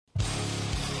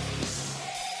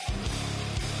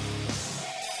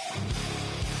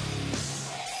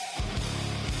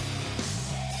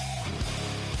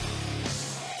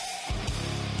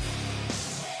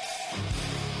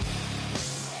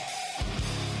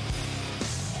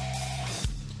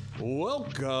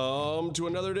Welcome to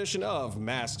another edition of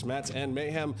Masks, Mats, and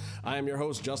Mayhem. I am your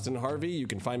host, Justin Harvey. You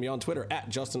can find me on Twitter at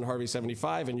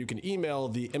JustinHarvey75, and you can email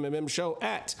the MMM Show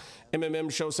at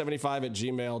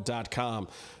MMMShow75@gmail.com.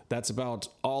 That's about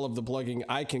all of the plugging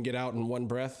I can get out in one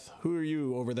breath. Who are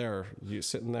you over there? You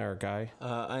sitting there, guy?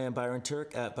 I am Byron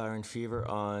Turk at Byron Fever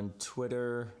on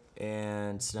Twitter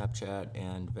and Snapchat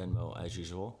and Venmo as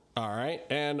usual. All right.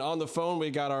 And on the phone, we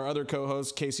got our other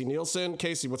co-host, Casey Nielsen.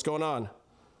 Casey, what's going on?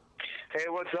 Hey,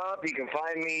 what's up? You can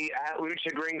find me at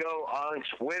Lucha Gringo on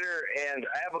Twitter, and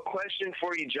I have a question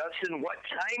for you, Justin. What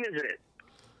time is it?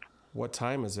 What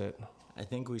time is it? I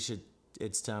think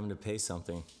it's time to pay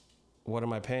something. What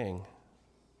am I paying?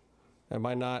 Am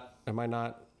I not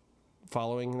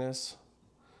following this?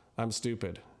 I'm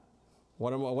stupid.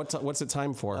 What's it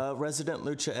time for? Resident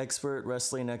Lucha expert,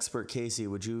 wrestling expert Casey,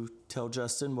 would you tell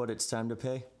Justin what it's time to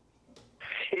pay?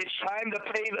 It's time to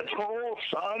pay the toll,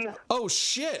 son. Oh,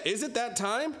 shit. Is it that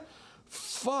time?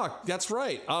 Fuck, that's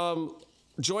right.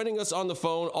 Joining us on the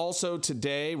phone also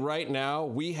today, right now,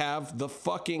 we have the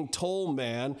fucking toll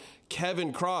man,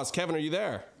 Kevin Cross. Kevin, are you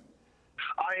there?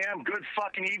 I am. Good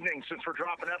fucking evening since we're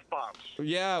dropping F-bombs.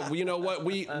 Yeah, you know what?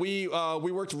 We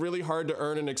worked really hard to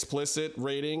earn an explicit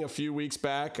rating a few weeks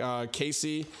back.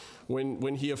 Casey,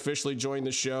 when he officially joined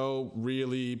the show,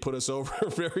 really put us over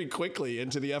very quickly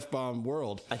into the F-bomb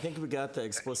world. I think we got the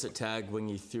explicit tag when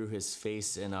you threw his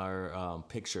face in our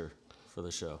picture for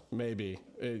the show. Maybe.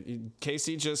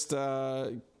 Casey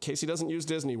doesn't use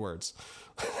Disney words.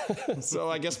 So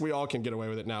I guess we all can get away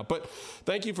with it now. But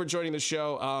thank you for joining the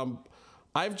show.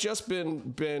 I've just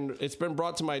it's been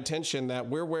brought to my attention that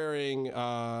we're wearing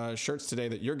shirts today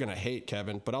that you're going to hate,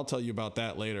 Kevin, but I'll tell you about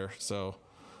that later. So,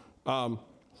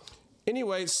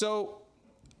 anyway,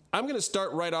 I'm going to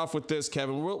start right off with this,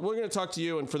 Kevin. We're going to talk to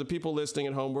you, and for the people listening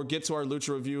at home, we'll get to our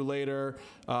Lucha review later,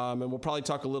 and we'll probably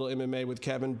talk a little MMA with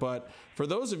Kevin. But for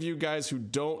those of you guys who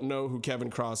don't know who Kevin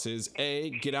Cross is,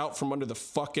 A, get out from under the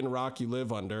fucking rock you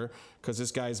live under, because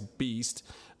this guy's beast.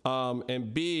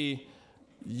 And B,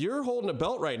 you're holding a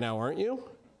belt right now, aren't you?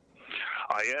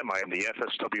 I am. I am the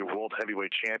FSW World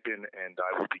Heavyweight Champion, and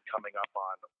I will be coming up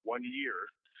on 1 year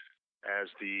as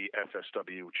the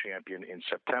FSW champion in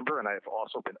September, and I have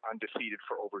also been undefeated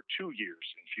for over 2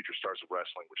 years in Future Stars of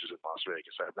Wrestling, which is in Las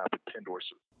Vegas. I have not been pinned or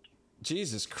submitted.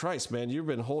 Jesus Christ, man! You've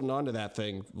been holding on to that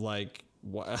thing like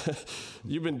what?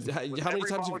 You've been how many times? Every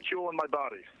molecule in my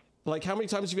body. Like how many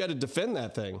times have you had to defend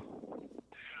that thing?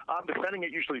 I'm defending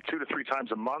it usually 2 to 3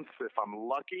 times a month. If I'm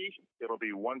lucky, it'll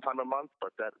be 1 time a month,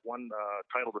 but that one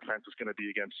title defense is going to be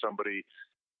against somebody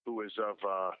who is of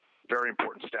very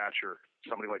important stature,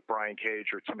 somebody like Brian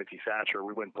Cage or Timothy Thatcher.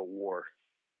 We went to war.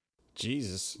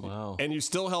 Jesus. Wow. And you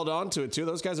still held on to it, too?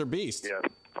 Those guys are beasts. Yeah,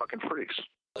 fucking freaks.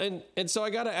 And so I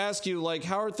got to ask you, like,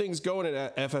 how are things going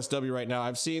at FSW right now?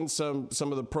 I've seen some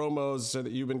of the promos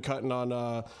that you've been cutting on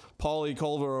Paulie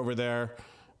Culver over there.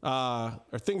 Are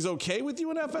things okay with you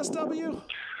in FSW?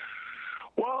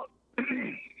 Well,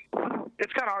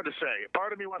 it's kind of hard to say.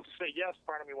 Part of me wants to say yes,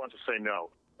 part of me wants to say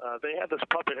no. They have this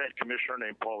puppet head commissioner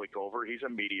named Paulie Culver. He's a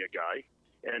media guy.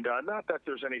 And not that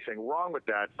there's anything wrong with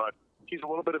that, but he's a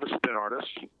little bit of a spin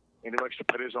artist. And he likes to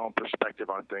put his own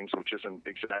perspective on things, which isn't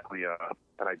exactly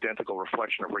an identical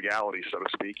reflection of reality, so to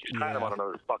speak. He's kind of on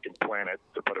another fucking planet,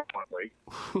 to put it bluntly.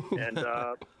 And,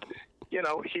 you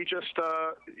know, he's had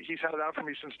it out for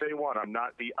me since day one. I'm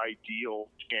not the ideal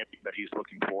champion that he's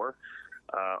looking for.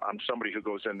 I'm somebody who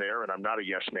goes in there, and I'm not a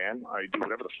yes man. I do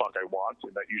whatever the fuck I want,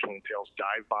 and that usually entails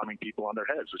dive bombing people on their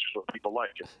heads, which is what people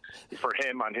like. And for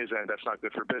him, on his end, that's not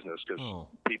good for business because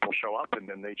people show up and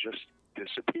then they just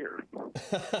disappear.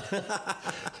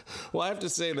 Well, I have to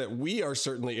say that we are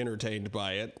certainly entertained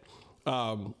by it.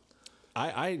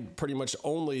 I pretty much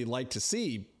only like to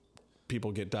see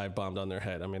people get dive bombed on their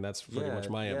head. I mean, that's pretty much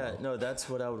my MO. Yeah, no, that's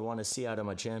what I would want to see out of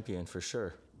my champion for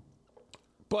sure.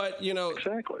 But, you know,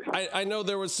 Exactly. I know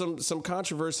there was some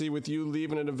controversy with you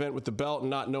leaving an event with the belt and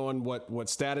not knowing what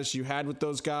status you had with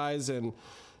those guys. And,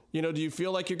 you know, do you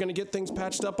feel like you're going to get things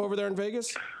patched up over there in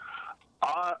Vegas?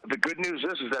 The good news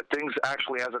is that things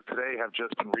actually, as of today, have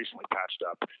just been recently patched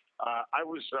up. I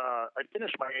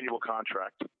finished my annual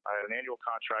contract. I had an annual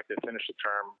contract. I finished the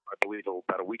term, I believe,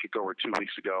 about a week ago or 2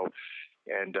 weeks ago.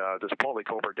 And this Paulie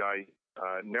Culver guy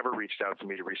never reached out to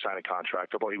me to re-sign a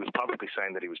contract, although he was publicly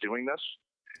saying that he was doing this.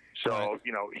 So,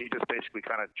 you know, he just basically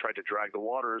kind of tried to drag the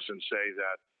waters and say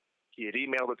that he had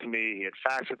emailed it to me, he had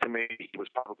faxed it to me, he was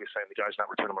publicly saying the guy's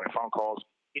not returning my phone calls.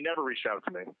 He never reached out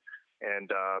to me. And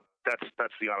that's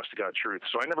the honest to God truth.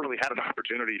 So I never really had an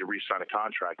opportunity to re-sign a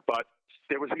contract. But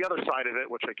there was the other side of it,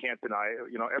 which I can't deny.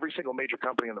 You know, every single major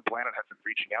company on the planet has been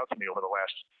reaching out to me over the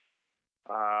last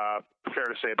fair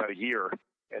to say about a year,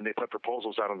 and they put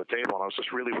proposals out on the table, and I was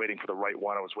just really waiting for the right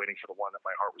one. I was waiting for the one that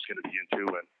my heart was going to be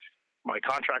into, and my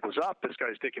contract was up. This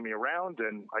guy's taking me around,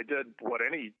 and I did what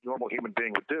any normal human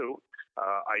being would do.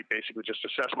 I basically just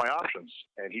assessed my options,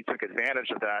 and he took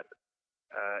advantage of that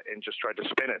and just tried to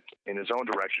spin it in his own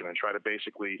direction and try to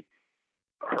basically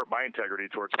hurt my integrity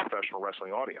towards the professional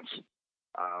wrestling audience.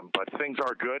 But things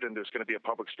are good, and there's going to be a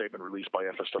public statement released by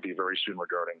FSW very soon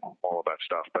regarding all of that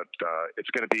stuff. But it's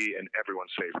going to be in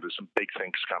everyone's favor. There's some big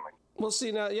things coming. Well,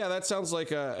 see, now, yeah, that sounds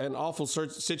like an awful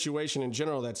situation in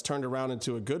general that's turned around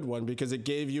into a good one, because it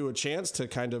gave you a chance to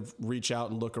kind of reach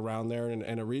out and look around there,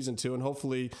 and a reason to. And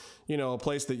hopefully, you know, a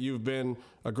place that you've been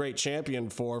a great champion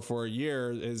for a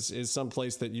year is some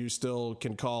place that you still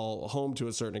can call home to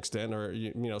a certain extent, or,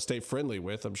 you know, stay friendly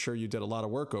with. I'm sure you did a lot of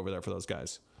work over there for those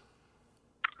guys.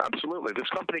 Absolutely. This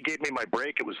company gave me my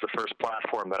break. It was the first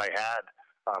platform that I had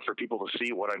for people to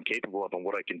see what I'm capable of and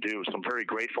what I can do. So I'm very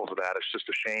grateful for that. It's just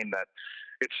a shame that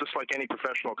it's just like any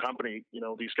professional company. You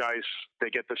know, these guys, they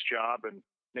get this job, and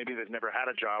maybe they've never had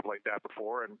a job like that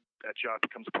before, and that job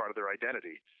becomes a part of their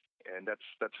identity. And that's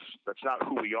not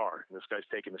who we are. And this guy's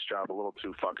taking this job a little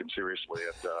too fucking seriously,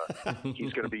 and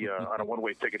he's going to be on a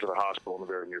one-way ticket to the hospital in the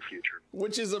very near future.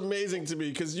 Which is amazing to me,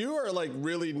 because you are like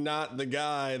really not the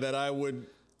guy that I would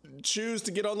choose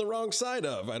to get on the wrong side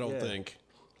of, I don't think.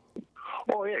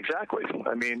 Oh yeah, exactly.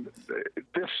 I mean,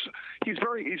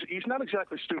 he's not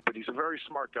exactly stupid. He's a very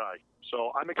smart guy.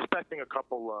 So I'm expecting a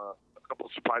couple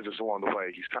of surprises along the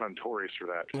way. He's kind of notorious for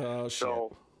that. Oh, shit.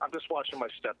 So I'm just watching my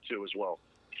step too as well.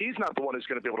 He's not the one who's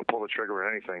going to be able to pull the trigger or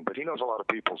anything, but he knows a lot of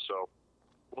people, so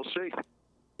we'll see.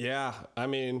 Yeah, I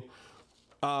mean,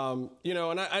 you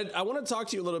know, and I want to talk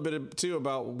to you a little bit too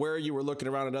about where you were looking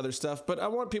around at other stuff, but I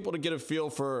want people to get a feel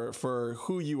for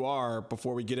who you are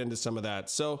before we get into some of that.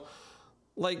 So,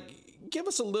 like, give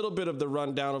us a little bit of the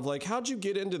rundown of, like, how'd you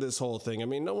get into this whole thing? I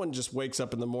mean, no one just wakes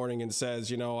up in the morning and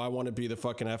says, you know, I want to be the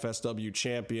fucking FSW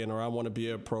champion, or I want to be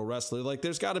a pro wrestler. Like,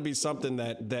 there's got to be something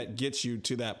that gets you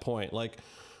to that point. Like,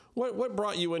 what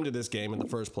brought you into this game in the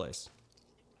first place?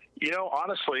 You know,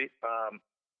 honestly,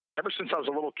 ever since I was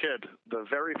a little kid, the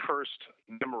very first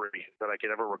memory that I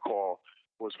could ever recall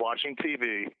was watching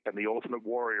TV, and the Ultimate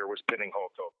Warrior was pinning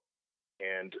Hulk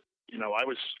Hogan. And, you know, I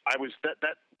was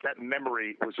that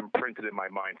memory was imprinted in my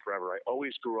mind forever. I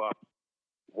always grew up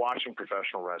watching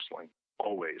professional wrestling,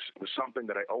 always. It was something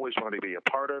that I always wanted to be a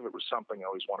part of. It was something I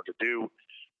always wanted to do.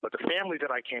 But the family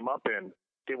that I came up in,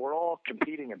 they were all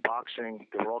competing in boxing.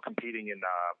 They were all competing in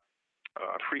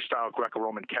freestyle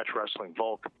Greco-Roman catch wrestling,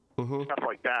 Volk, stuff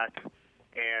like that.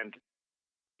 And,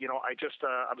 you know, I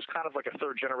was kind of like a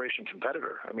third generation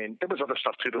competitor. I mean, there was other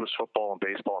stuff too. There was football and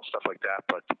baseball and stuff like that,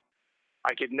 but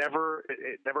it never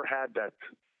had that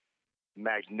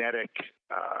magnetic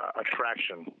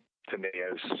attraction to me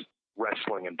as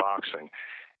wrestling and boxing.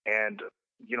 And,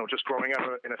 you know, just growing up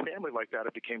in a family like that,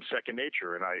 it became second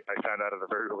nature. And I found out at a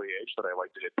very early age that I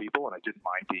liked to hit people, and I didn't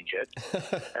mind being hit.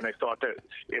 And I thought that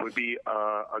it would be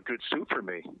a good suit for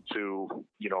me to,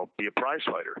 you know, be a prize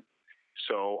fighter.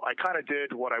 So I kind of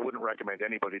did what I wouldn't recommend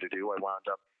anybody to do. I wound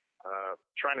up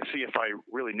trying to see if I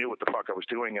really knew what the fuck I was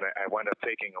doing, and I wound up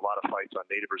taking a lot of fights on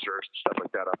native reserves and stuff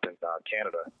like that up in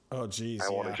Canada. Oh, geez. I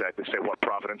won't exactly say what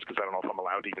province, because I don't know if I'm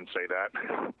allowed to even say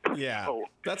that. Yeah. So,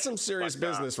 that's some serious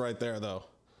business right there, though.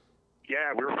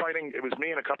 Yeah, we were fighting. It was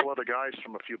me and a couple other guys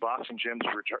from a few boxing gyms.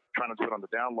 We were trying to do it on the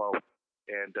down low,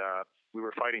 and we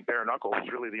were fighting bare knuckles. It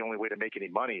was really the only way to make any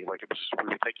money. Like, we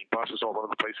were taking buses all over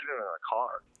the place. We didn't have a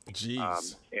car.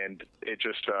 Jeez. And it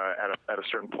just at a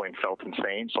certain point felt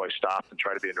insane. So I stopped and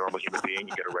tried to be a normal human being and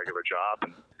get a regular job,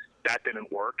 and that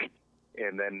didn't work.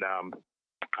 And then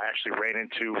I actually ran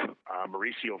into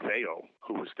Mauricio Veo,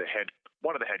 who was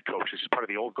one of the head coaches. He's part of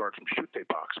the old guard from Chute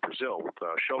Box, Brazil, with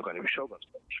Shogun. He was Shogun's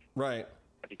coach. Right.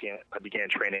 I began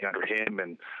training under him,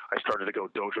 and I started to go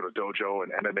dojo to dojo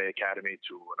and MMA academy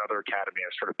to another academy.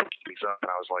 I started picking things up, and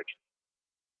I was like,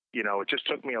 you know, it just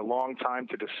took me a long time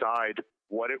to decide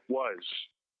what it was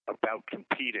about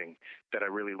competing that I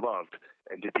really loved.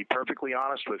 And to be perfectly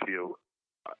honest with you,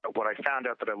 what I found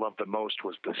out that I loved the most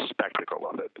was the spectacle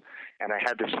of it. And I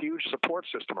had this huge support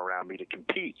system around me to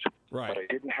compete, right. But I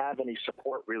didn't have any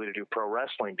support really to do pro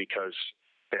wrestling, because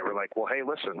they were like, well, hey,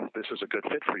 listen, this is a good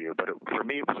fit for you. But for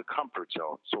me, it was a comfort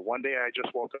zone. So one day I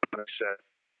just woke up and I said,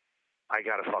 I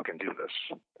got to fucking do this.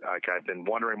 Like, I've been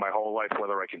wondering my whole life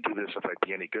whether I can do this, if I'd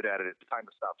be any good at it. It's time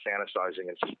to stop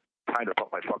fantasizing. It's time to put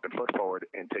my fucking foot forward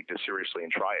and take this seriously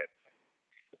and try it.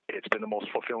 it's been the most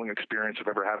fulfilling experience I've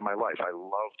ever had in my life. I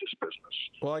love this business.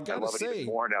 Well, I gotta love it say, even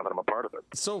more now that I'm a part of it.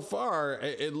 so far,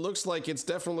 it looks like it's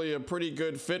definitely a pretty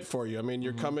good fit for you. I mean,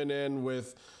 you're coming in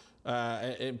with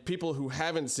and people who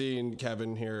haven't seen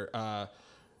Kevin here.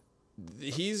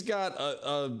 He's got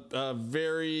a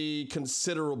very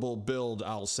considerable build,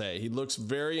 I'll say. He looks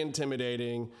very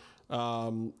intimidating.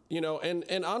 And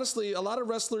honestly, a lot of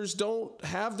wrestlers don't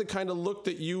have the kind of look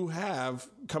that you have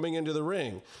coming into the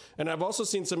ring. And I've also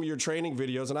seen some of your training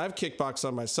videos, and I've kickboxed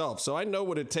on myself, so I know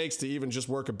what it takes to even just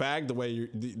work a bag the way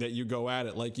that you go at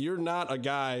it. Like, you're not a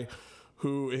guy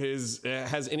who has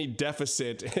any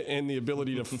deficit in the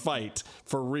ability to fight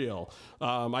for real.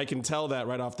 I can tell that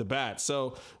right off the bat.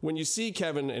 So when you see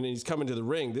Kevin and he's coming to the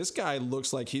ring, this guy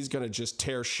looks like he's going to just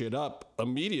tear shit up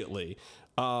immediately.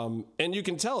 And you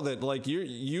can tell that, like,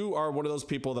 you are one of those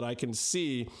people that I can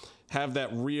see have that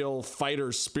real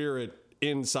fighter spirit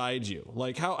inside you.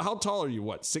 Like, how tall are you?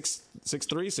 What, 6'3",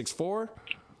 6'4"?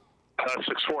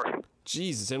 6'4".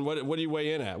 Jesus. And what do you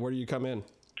weigh in at? Where do you come in?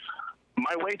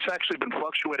 My weight's actually been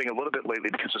fluctuating a little bit lately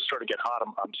because it's starting to get hot.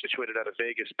 I'm situated out of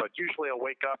Vegas, but usually I'll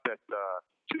wake up at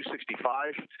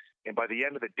 265, and by the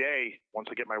end of the day, once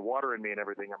I get my water in me and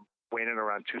everything, I'm weighing in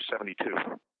around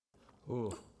 272.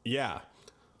 Ooh. Yeah.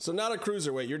 So not a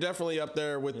cruiserweight. You're definitely up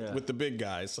there with the big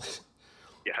guys.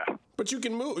 Yeah. But you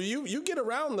can move. You get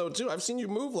around though too. I've seen you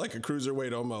move like a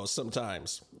cruiserweight almost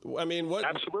sometimes. I mean,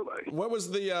 Absolutely. What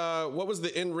was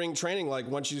the in-ring training like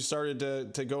once you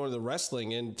started to go into the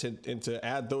wrestling and to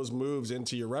add those moves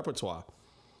into your repertoire?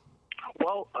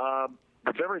 Well,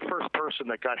 the very first person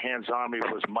that got hands on me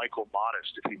was Michael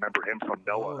Modest, if you remember him from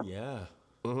Noah. Oh yeah.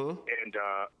 Mm-hmm. And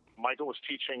Michael was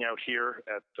teaching out here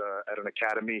at an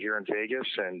academy here in Vegas,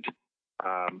 and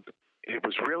it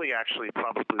was really actually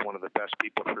probably one of the best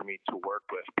people for me to work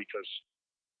with because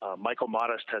Michael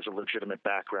Modest has a legitimate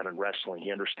background in wrestling.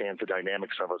 He understands the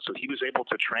dynamics of it, so he was able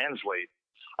to translate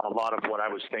a lot of what I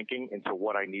was thinking into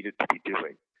what I needed to be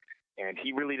doing. And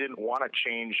he really didn't want to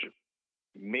change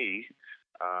me.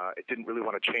 It didn't really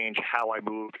want to change how I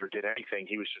moved or did anything.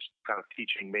 He was just kind of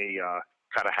teaching me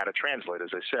kind of how to translate, as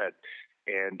I said.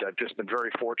 And I've just been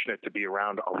very fortunate to be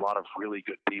around a lot of really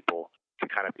good people to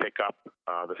kind of pick up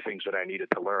the things that I needed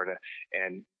to learn.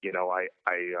 And, you know, I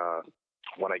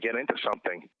when I get into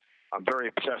something, I'm very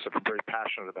obsessive. I'm very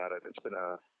passionate about it. It's been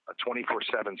a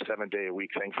 24/7,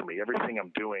 7-day-a-week thing for me. Everything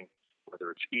I'm doing,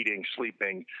 whether it's eating,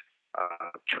 sleeping,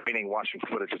 training, watching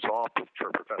footage, it's all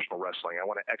for professional wrestling. I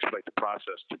want to expedite the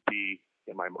process to be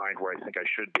in my mind where I think I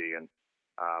should be. And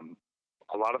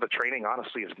a lot of the training,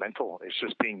 honestly, is mental. It's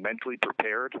just being mentally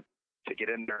prepared to get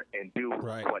in there and do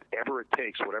whatever it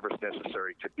takes, whatever's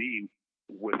necessary to be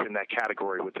within that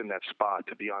category, within that spot,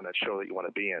 to be on that show that you want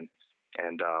to be in.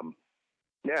 And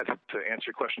to answer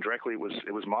your question directly, it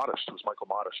was Modest. It was Michael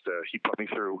Modest. He put me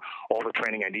through all the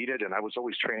training I needed, and I was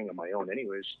always training on my own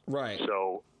anyways. Right.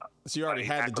 So you already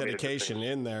had the dedication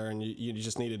in there, and you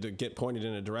just needed to get pointed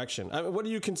in a direction. I mean, what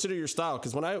do you consider your style?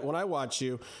 Because when I watch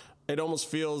you, it almost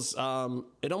feels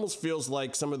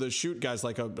like some of the shoot guys,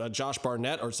 like a Josh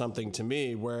Barnett or something to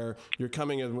me, where you're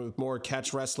coming in with more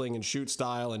catch wrestling and shoot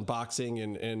style and boxing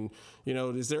and you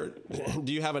know,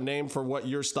 do you have a name for what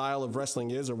your style of wrestling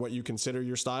is or what you consider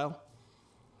your style?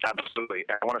 Absolutely.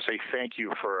 I want to say thank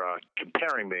you for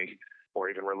comparing me or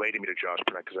even relating me to Josh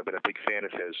Barnett because I've been a big fan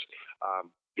of his.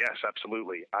 Yes,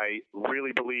 absolutely. I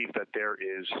really believe that there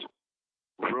is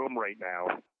room right now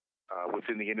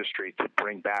within the industry to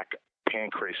bring back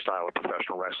Pancrase style of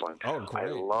professional wrestling. Oh, great. I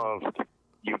loved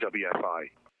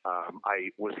UWFI. I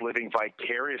was living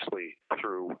vicariously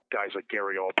through guys like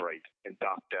Gary Albright and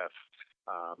Doc Death.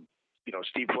 You know,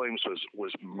 Steve Williams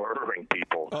was murdering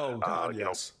people. Oh, God,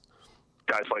 yes.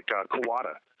 Know, guys like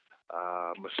Kawada,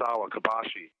 Masawa,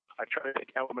 Kabashi. I try to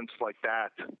take elements like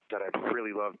that I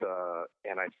really loved,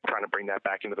 and I'm trying to bring that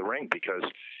back into the ring because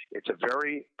it's a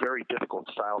very, very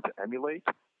difficult style to emulate.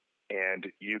 And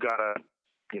you gotta,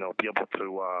 you know, be able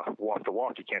to walk the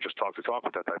walk. You can't just talk the talk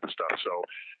with that type of stuff. So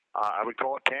I would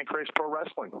call it Pancrase Pro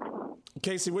Wrestling.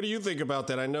 Casey, what do you think about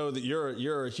that? I know that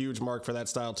you're a huge mark for that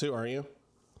style too, aren't you?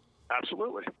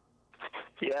 Absolutely.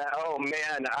 Yeah. Oh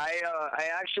man, I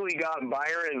actually got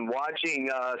Byron watching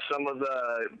some of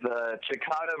the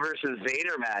Takada versus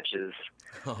Vader matches.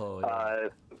 Oh, yeah.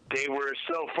 They were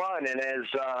so fun, and as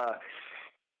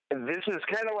this is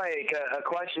kind of like a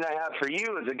question I have for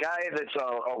you as a guy that's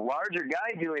a larger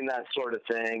guy doing that sort of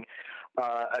thing.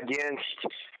 against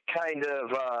kind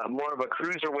of more of a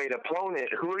cruiserweight opponent.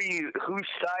 Whose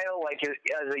style, like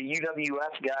as a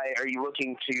UWF guy, are you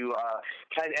looking to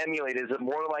kind of emulate? Is it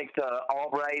more like the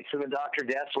Albrights and the Dr.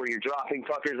 Deaths where you're dropping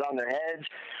fuckers on their heads,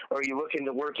 or are you looking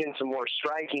to work in some more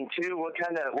striking too? What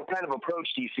kind of approach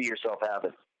do you see yourself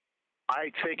having? I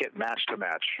take it match to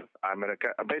match. I'm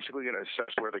basically gonna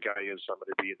assess where the guy is. I'm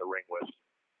gonna be in the ring with.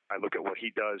 I look at what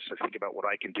he does. I think about what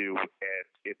I can do, and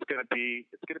it's gonna be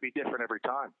different every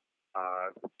time.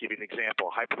 Give you an example.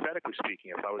 Hypothetically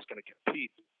speaking, if I was going to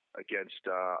compete against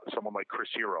someone like Chris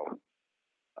Hero,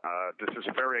 this is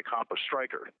a very accomplished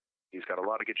striker. He's got a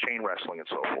lot of good chain wrestling and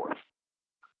so forth.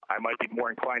 I might be more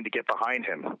inclined to get behind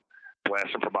him,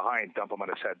 blast him from behind, dump him on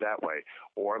his head that way.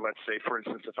 Or let's say, for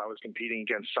instance, if I was competing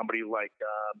against somebody like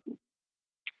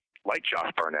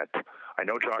Josh Barnett. I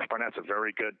know Josh Barnett's a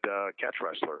very good catch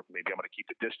wrestler. Maybe I'm going to keep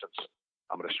the distance.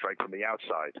 I'm going to strike from the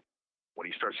outside. When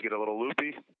he starts to get a little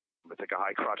loopy, I'm going to take a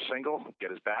high crotch single,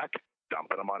 get his back,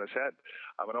 dumping him on his head.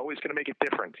 I'm always going to make it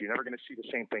different. You're never going to see the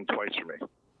same thing twice from me.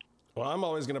 Well, I'm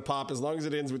always going to pop as long as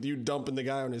it ends with you dumping the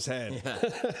guy on his head.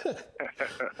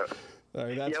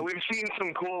 Yeah. We've seen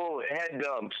some cool head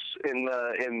dumps in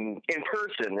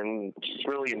person, and just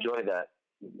really enjoy that.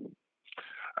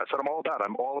 That's what I'm all about.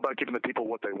 I'm all about giving the people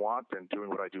what they want and doing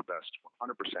what I do best,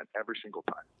 100%, every single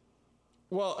time.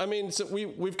 Well, I mean, so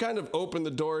we've kind of opened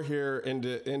the door here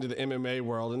into the MMA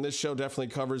world, and this show definitely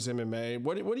covers MMA.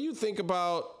 What do you think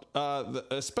about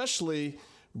especially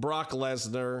Brock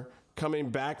Lesnar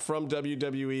coming back from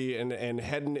WWE and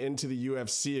heading into the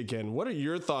UFC again? What are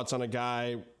your thoughts on a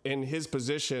guy in his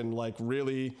position, like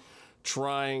really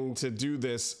trying to do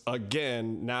this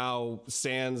again now,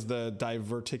 sans the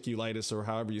diverticulitis or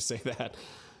however you say that?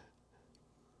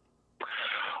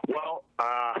 Well,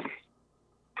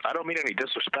 I don't mean any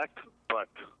disrespect, but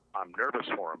I'm nervous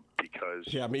for him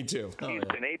because me too. He's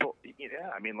been able.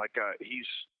 I mean,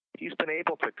 he's been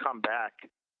able to come back,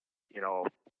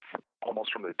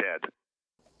 almost from the dead,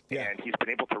 and he's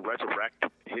been able to resurrect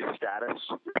his status,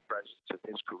 his presence in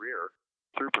his career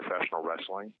through professional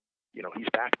wrestling. He's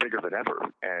back bigger than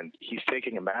ever, and he's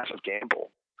taking a massive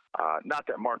gamble. Not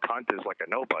that Mark Hunt is like a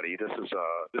nobody. This is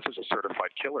a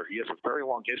certified killer. He has a very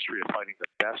long history of fighting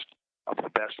the best of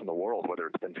the best in the world, whether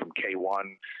it's been from K1,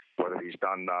 whether he's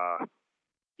done,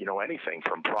 anything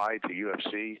from Pride to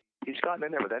UFC. He's gotten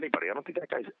in there with anybody. I don't think that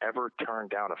guy's ever turned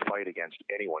down a fight against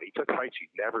anyone. He took fights he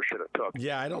never should have took.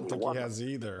 Yeah, I don't think he has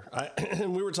either.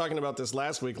 And we were talking about this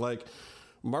last week,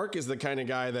 Mark is the kind of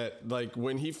guy that,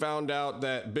 when he found out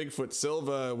that Bigfoot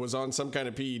Silva was on some kind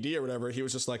of PED or whatever, he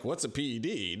was just like, what's a PED?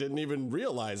 He didn't even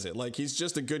realize it. He's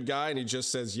just a good guy, and he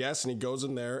just says yes, and he goes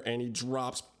in there, and he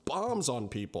drops bombs on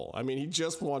people. I mean, he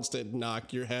just wants to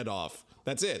knock your head off.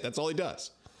 That's it. That's all he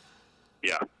does.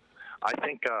 Yeah. I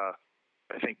think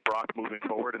Brock moving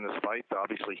forward in this fight,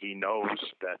 obviously he knows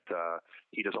that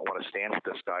he doesn't want to stand with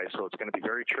this guy, so it's going to be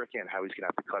very tricky on how he's going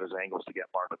to have to cut his angles to get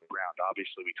Mark on the ground.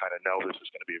 Obviously, we kind of know this is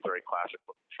going to be a very classic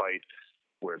fight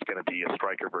where it's going to be a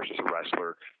striker versus a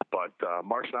wrestler, but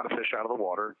Mark's not a fish out of the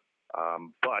water.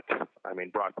 But, I mean,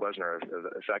 Brock Lesnar,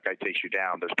 if that guy takes you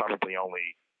down, there's probably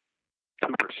only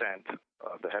 2%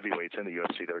 of the heavyweights in the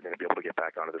UFC that are going to be able to get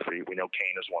back onto their feet. We know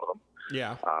Kane is one of them.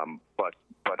 Yeah.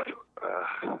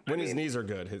 When his knees are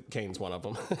good, Kane's one of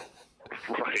them.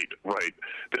 Right.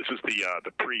 This is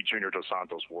the pre-Junior Dos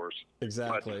Santos wars.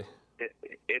 Exactly. But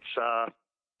it's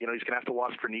he's going to have to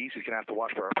watch for knees. He's going to have to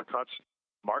watch for uppercuts.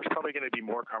 Mark's probably going to be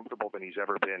more comfortable than he's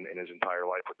ever been in his entire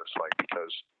life with this fight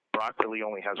because Brock really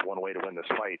only has one way to win this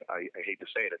fight. I hate to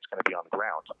say it. It's going to be on the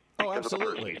ground. Oh, absolutely.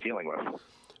 Of the person he's dealing with.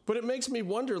 But it makes me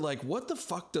wonder, what the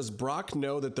fuck does Brock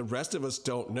know that the rest of us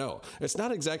don't know? It's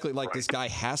not exactly like this guy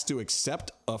has to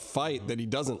accept a fight that he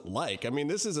doesn't like. I mean,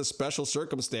 this is a special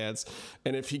circumstance.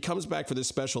 And if he comes back for this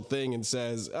special thing and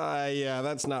says,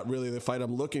 that's not really the fight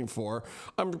I'm looking for,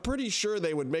 I'm pretty sure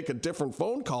they would make a different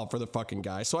phone call for the fucking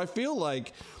guy. So I feel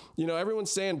like,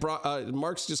 everyone's saying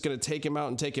Mark's just going to take him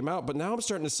out. But now I'm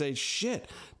starting to say, shit,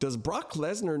 does Brock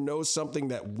Lesnar know something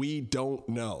that we don't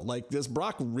know? Does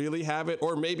Brock really have it?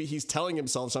 Or maybe he's telling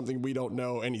himself something we don't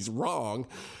know and he's wrong.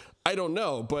 I don't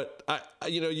know. But,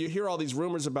 you hear all these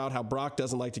rumors about how Brock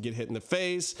doesn't like to get hit in the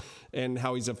face and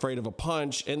how he's afraid of a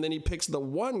punch. And then he picks the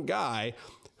one guy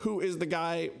who is the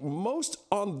guy most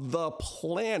on the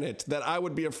planet that I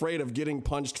would be afraid of getting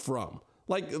punched from.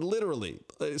 Literally,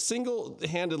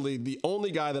 single-handedly, the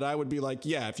only guy that I would be like,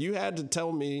 if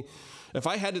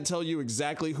I had to tell you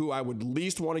exactly who I would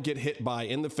least want to get hit by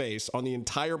in the face on the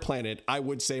entire planet, I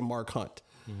would say Mark Hunt.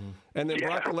 Mm-hmm. And then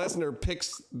Brock Lesnar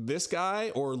picks this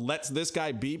guy or lets this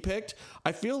guy be picked.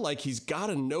 I feel like he's got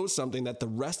to know something that the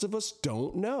rest of us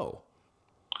don't know.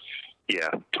 Yeah,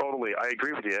 totally. I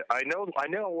agree with you. I know. I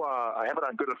have it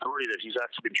on good authority that he's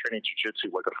actually been training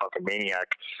jiu-jitsu like a fucking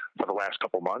maniac for the last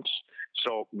couple months.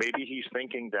 So maybe he's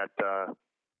thinking that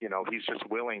he's just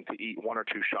willing to eat one or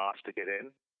two shots to get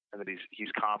in, and that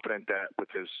he's confident that with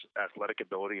his athletic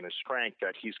ability and his strength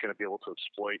that he's going to be able to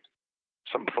exploit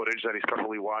some footage that he's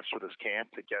probably watched with his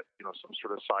camp to get some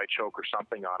sort of side choke or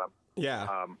something on him. Yeah.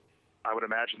 I would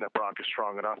imagine that Brock is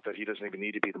strong enough that he doesn't even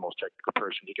need to be the most technical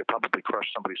person. He could probably crush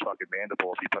somebody's fucking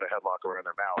mandible if he put a headlock around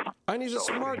their mouth. And he's a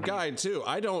smart guy too.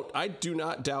 I do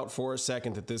not doubt for a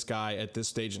second that this guy at this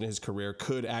stage in his career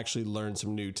could actually learn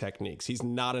some new techniques. He's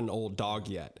not an old dog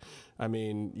yet. I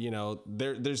mean,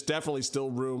 there's definitely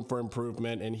still room for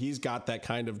improvement, and he's got that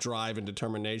kind of drive and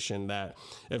determination that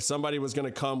if somebody was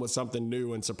going to come with something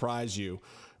new and surprise you,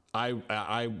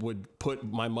 I would put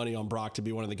my money on Brock to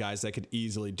be one of the guys that could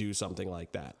easily do something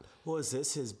like that. Well, is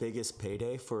this his biggest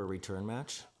payday for a return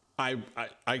match? I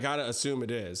gotta assume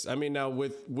it is. I mean, now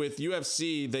with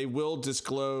UFC, they will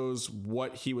disclose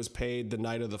what he was paid the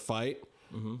night of the fight.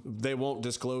 Mm-hmm. They won't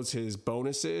disclose his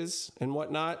bonuses and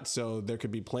whatnot, so there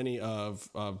could be plenty of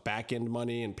back end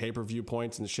money and pay-per-view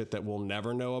points and shit that we'll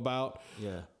never know about.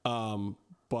 Yeah.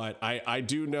 But I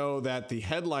do know that the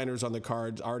headliners on the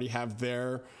cards already have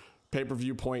their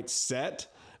pay-per-view points set.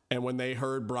 And when they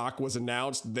heard Brock was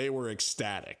announced, they were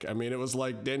ecstatic. I mean, it was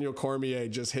like Daniel Cormier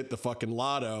just hit the fucking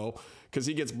lotto because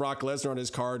he gets Brock Lesnar on his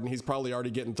card and he's probably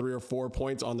already getting 3 or 4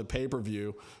 points on the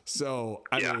pay-per-view. So,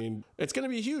 I mean, it's going to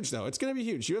be huge, though. It's going to be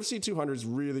huge. UFC 200 is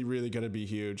really, really going to be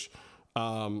huge.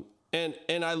 And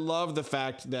I love the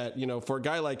fact that, for a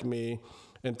guy like me,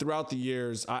 and throughout the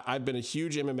years, I've been a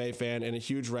huge MMA fan and a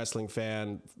huge wrestling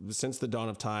fan since the dawn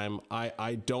of time.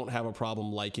 I don't have a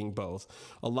problem liking both.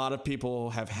 A lot of people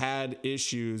have had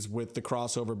issues with the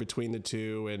crossover between the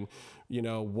two and,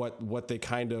 what they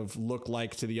kind of look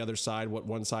like to the other side, what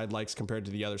one side likes compared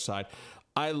to the other side.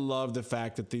 I love the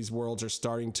fact that these worlds are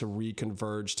starting to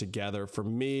reconverge together. For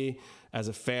me, as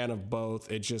a fan of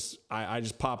both, I just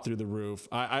pop through the roof.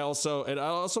 It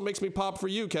also makes me pop for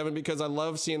you, Kevin, because I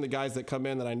love seeing the guys that come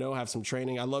in that I know have some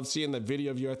training. I love seeing the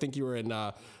video of you. I think you were in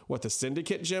the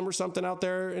Syndicate gym or something out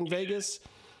there in Vegas,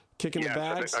 kicking the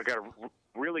bags. I got a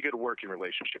really good working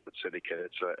relationship with Syndicate.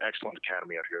 It's an excellent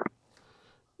academy out here.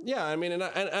 Yeah, I mean, and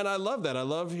I love that. I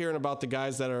love hearing about the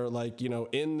guys that are like,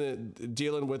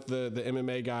 dealing with the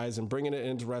MMA guys and bringing it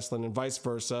into wrestling and vice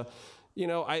versa.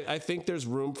 I think there's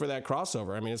room for that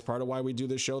crossover. I mean, it's part of why we do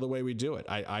this show the way we do it.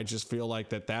 I just feel like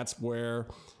that's where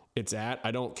it's at. I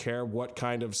don't care what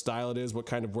kind of style it is, what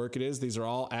kind of work it is. These are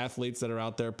all athletes that are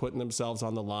out there putting themselves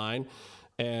on the line,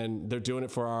 and they're doing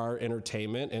it for our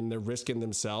entertainment, and they're risking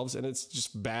themselves, and it's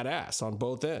just badass on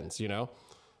both ends,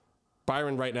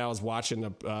 Byron right now is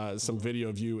watching some video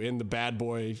of you in the bad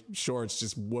boy shorts,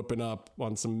 just whooping up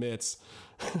on some mitts.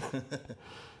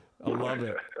 I love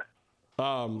it.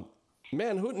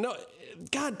 Man,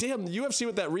 goddamn, the UFC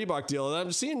with that Reebok deal. And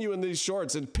I'm seeing you in these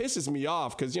shorts. It pisses me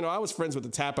off because, I was friends with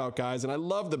the Tap Out guys and I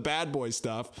love the bad boy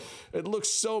stuff. It looks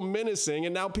so menacing.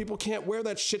 And now people can't wear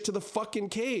that shit to the fucking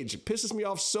cage. It pisses me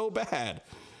off so bad.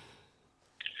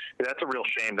 That's a real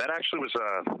shame. That actually was,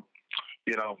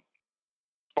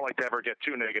 I don't like to ever get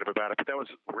too negative about it, but that was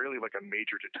really like a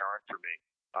major deterrent for me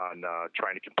on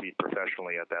trying to compete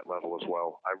professionally at that level as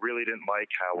well. I really didn't like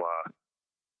how,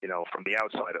 from the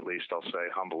outside at least, I'll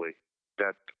say humbly,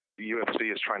 that the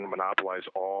UFC is trying to monopolize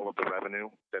all of the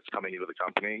revenue that's coming into the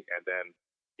company. And then,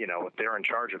 if they're in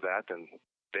charge of that, then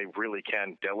they really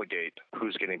can delegate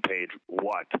who's getting paid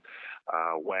what,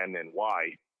 when, and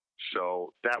why.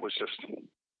 So that was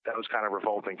kind of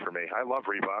revolting for me. I love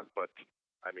Reebok, but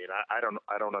I mean,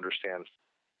 I don't understand,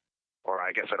 or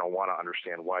I guess I don't want to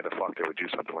understand why the fuck they would do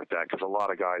something like that. Because a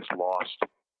lot of guys lost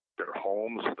their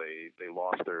homes, they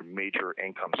lost their major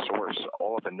income source.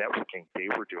 All of the networking they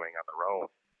were doing on their own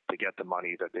to get the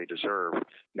money that they deserve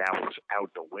now is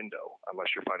out the window, unless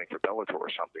you're fighting for Bellator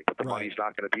or something. But the money's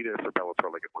not going to be there for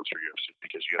Bellator like it was for UFC,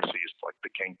 because UFC is like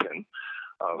the kingpin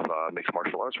of mixed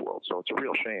martial arts world. So it's a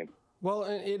real shame. Well,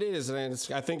 it is, and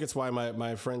I think it's why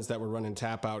my friends that were running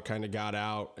Tap Out kind of got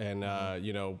out, and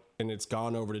and it's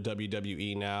gone over to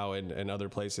WWE now and other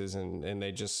places, and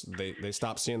they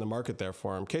stopped seeing the market there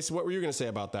for them. Casey, what were you going to say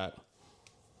about that?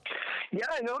 Yeah,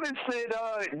 I noticed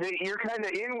that you're kind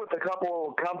of in with a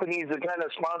couple companies that kind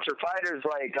of sponsor fighters,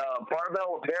 like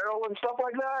Barbell Apparel and stuff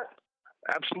like that.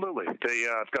 Absolutely,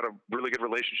 I've got a really good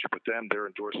relationship with them. They're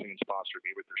endorsing and sponsoring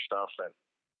me with their stuff,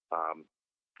 and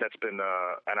that's been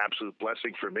an absolute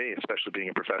blessing for me, especially being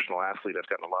a professional athlete. I've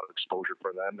gotten a lot of exposure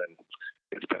from them, and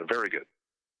it's been very good.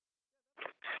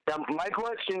 Now, my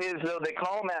question is, though, they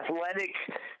call them athletic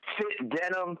fit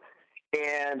denim.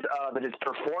 and that it's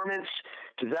performance.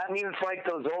 Does that mean it's like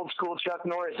those old school Chuck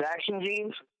Norris action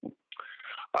jeans?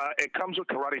 It comes with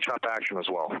karate chop action as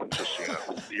well. Just so you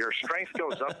know, your strength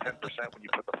goes up 10% when you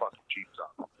put the fucking jeans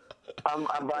on. I'm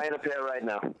buying a pair right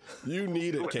now. You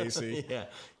need it, Casey. Yeah,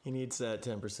 he needs that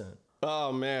 10%.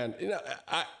 Oh man,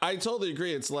 I totally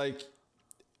agree. It's like,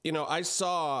 I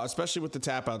saw, especially with the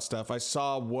tap out stuff, I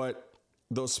saw what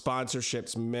those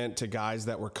sponsorships meant to guys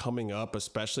that were coming up,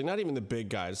 especially not even the big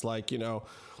guys. Like,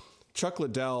 Chuck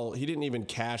Liddell, he didn't even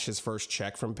cash his first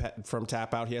check from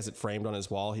Tap Out. He has it framed on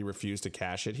his wall. He refused to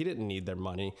cash it. He didn't need their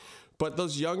money. But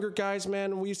those younger guys,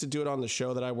 man, we used to do it on the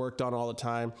show that I worked on all the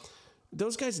time.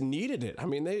 Those guys needed it. I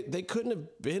mean, they couldn't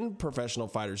have been professional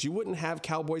fighters. You wouldn't have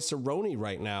Cowboy Cerrone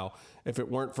right now if it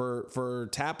weren't for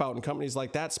Tap Out and companies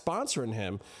like that sponsoring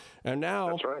him. And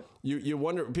now that's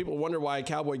right. People wonder why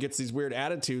Cowboy gets these weird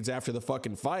attitudes after the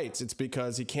fucking fights. It's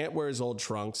because he can't wear his old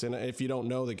trunks. And if you don't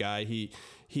know the guy,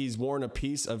 he's worn a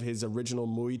piece of his original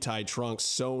Muay Thai trunks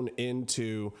sewn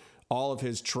into all of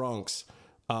his trunks,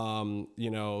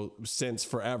 since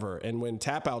forever. And when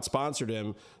Tap Out sponsored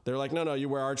him, they're like, no, you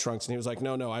wear our trunks. And he was like,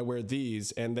 no, I wear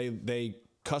these. And they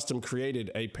custom created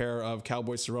a pair of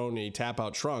Cowboy Cerrone Tap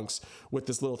Out trunks with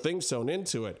this little thing sewn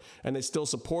into it. And they still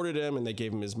supported him, and they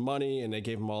gave him his money, and they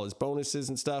gave him all his bonuses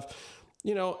and stuff.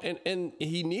 And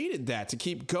he needed that to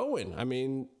keep going. I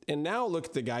mean, and now look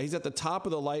at the guy. He's at the top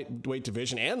of the lightweight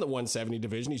division and the 170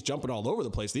 division. He's jumping all over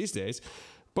the place these days.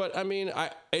 But I mean,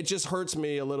 it just hurts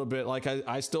me a little bit. Like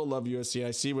I still love UFC.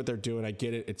 I see what they're doing. I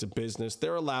get it. It's a business.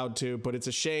 They're allowed to, but it's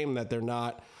a shame that they're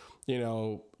not,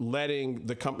 letting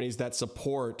the companies that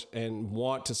support and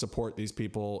want to support these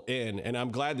people in. And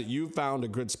I'm glad that you found a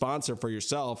good sponsor for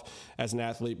yourself as an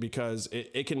athlete, because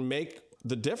it can make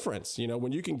the difference.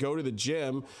 When you can go to the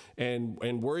gym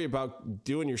and worry about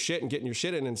doing your shit and getting your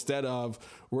shit in instead of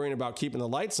worrying about keeping the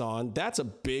lights on, that's a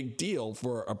big deal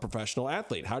for a professional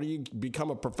athlete. How do you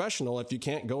become a professional if you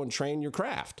can't go and train your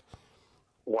craft?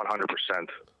 100%.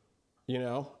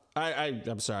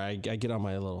 I'm sorry, I get on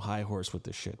my little high horse with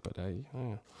this shit, but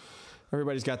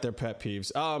everybody's got their pet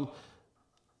peeves.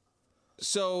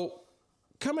 So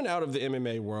coming out of the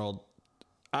MMA world,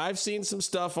 I've seen some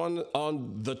stuff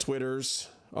on the Twitters,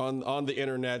 on the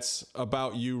internets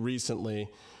about you recently.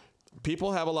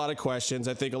 People have a lot of questions.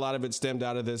 I think a lot of it stemmed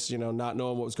out of this, not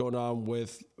knowing what was going on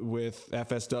with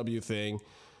FSW thing.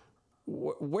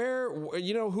 Where,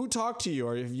 who talked to you,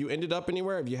 or have you ended up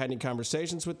anywhere? Have you had any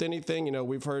conversations with anything?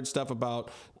 We've heard stuff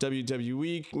about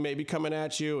WWE maybe coming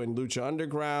at you, and Lucha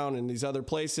Underground and these other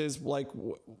places. Like,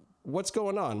 what's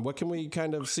going on? What can we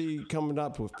kind of see coming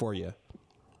up for you?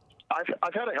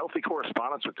 I've had a healthy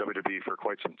correspondence with WWE for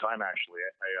quite some time, actually.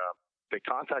 They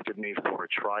contacted me for a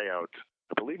tryout.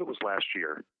 I believe it was last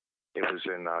year. It was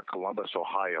in Columbus,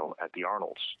 Ohio, at the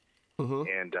Arnold's. Mm-hmm.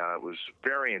 And it was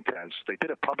very intense. They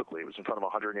did it publicly. It was in front of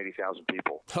 180,000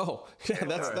 people. Oh, yeah,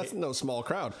 that's no small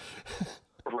crowd.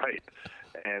 Right.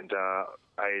 And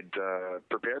I'd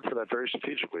prepared for that very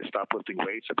strategically. Stopped lifting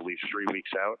weights, I believe, 3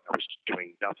 weeks out. I was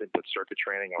doing nothing but circuit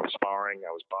training. I was sparring.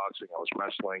 I was boxing. I was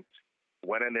wrestling.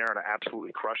 Went in there and I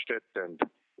absolutely crushed it. And it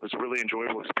was a really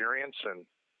enjoyable experience. And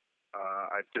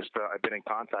I've been in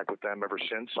contact with them ever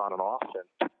since, on and off.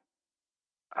 And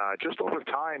just over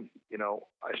time,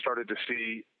 I started to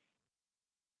see,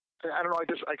 I don't know,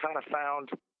 I kind of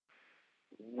found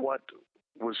what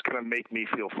was going to make me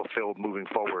feel fulfilled moving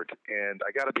forward. And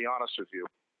I got to be honest with you,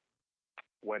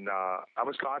 when I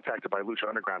was contacted by Lucha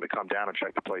Underground to come down and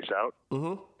check the place out,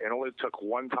 mm-hmm. It only took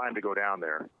one time to go down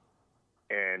there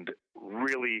and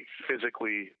really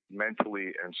physically,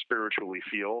 mentally, and spiritually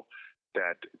feel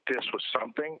that this was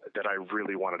something that I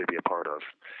really wanted to be a part of.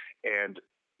 And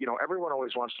everyone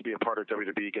always wants to be a part of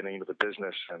WWE, getting into the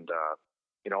business. And,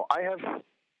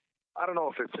 I don't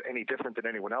know if it's any different than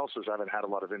anyone else's. I haven't had a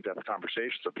lot of in-depth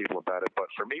conversations with people about it. But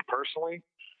for me personally,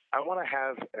 I want to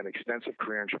have an extensive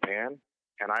career in Japan.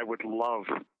 And I would love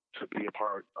to be a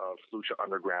part of Lucha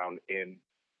Underground in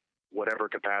whatever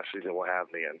capacity they will have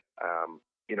me in.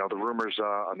 The rumors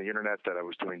on the internet that I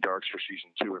was doing darks for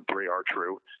season 2 and 3 are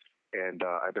true. And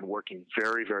I've been working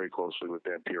very, very closely with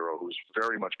Vampiro, who's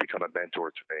very much become a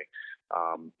mentor to me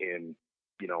in,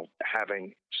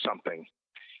 having something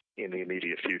in the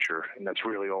immediate future. And that's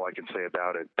really all I can say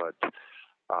about it. But,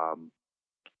 I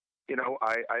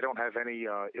don't have any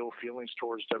ill feelings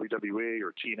towards WWE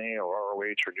or TNA or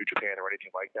ROH or New Japan or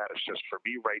anything like that. It's just, for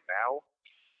me right now,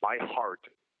 my heart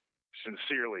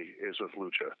sincerely is with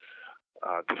Lucha.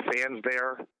 The fans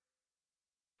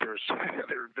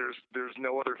there's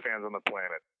no other fans on the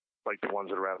planet like the ones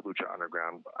that are at Lucha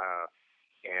Underground.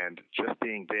 And just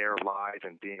being there live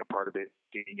and being a part of it,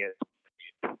 seeing it,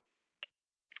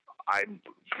 I'm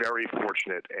very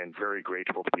fortunate and very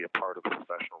grateful to be a part of the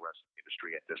professional wrestling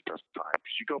industry at this present time.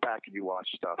 Because you go back and you watch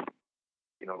stuff,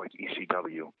 like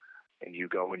ECW, and you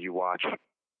go and you watch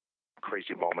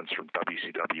crazy moments from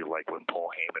WCW, like when Paul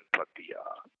Heyman put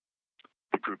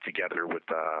the group together with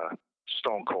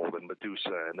Stone Cold and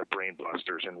Medusa and the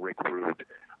Brainbusters and Rick Rude.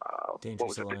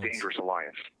 The Dangerous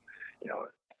Alliance.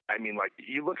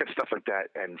 You look at stuff like that,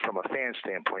 and from a fan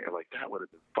standpoint, you're like, that would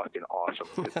have been fucking awesome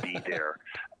to be there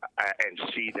and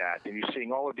see that. And you're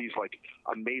seeing all of these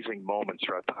amazing moments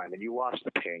throughout time, and you watch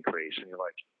the Pancrase, and you're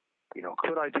like,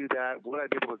 could I do that? Would I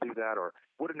be able to do that? Or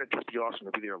wouldn't it just be awesome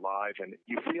to be there live? And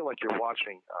you feel like you're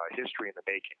watching history in the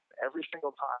making. Every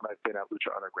single time I've been at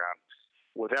Lucha Underground,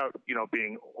 without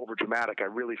being over dramatic, I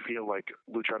really feel like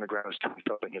Lucha Underground is doing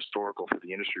something historical for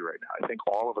the industry right now. I think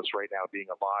all of us right now being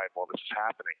alive while this is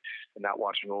happening and not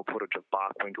watching old footage of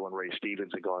Bockwinkel and Ray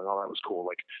Stevens and going, oh, that was cool.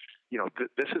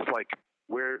 This is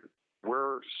where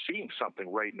we're seeing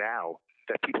something right now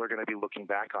that people are going to be looking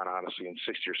back on, honestly, in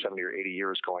 60 or 70 or 80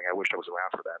 years going, I wish I was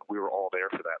around for that. We were all there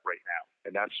for that right now.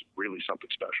 And that's really something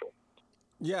special.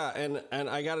 Yeah, and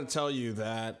I got to tell you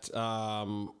that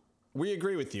we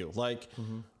agree with you.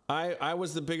 I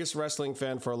was the biggest wrestling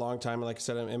fan for a long time. And like I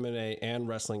said, I'm MMA and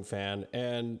wrestling fan.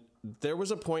 And there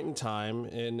was a point in time,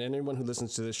 and anyone who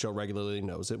listens to this show regularly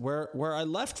knows it, where I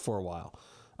left for a while.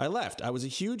 I left. I was a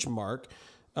huge mark.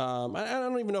 I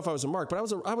don't even know if I was a mark, but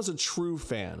I was a true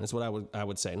fan, is what I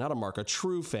would say. Not a mark, a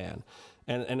true fan,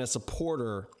 and a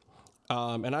supporter.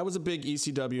 And I was a big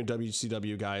ECW and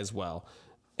WCW guy as well.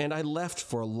 And I left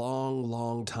for a long,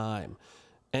 long time.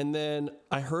 And then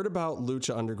I heard about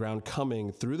Lucha Underground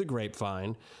coming through the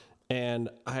grapevine, and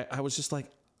I was just like,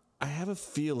 I have a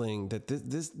feeling that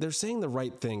they're saying the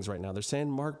right things right now. They're saying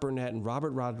Mark Burnett and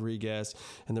Robert Rodriguez,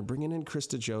 and they're bringing in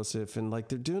Krista Joseph, and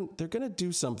they're going to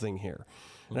do something here.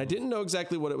 And I didn't know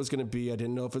exactly what it was going to be. I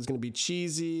didn't know if it was going to be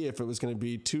cheesy, if it was going to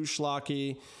be too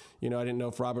schlocky. I didn't know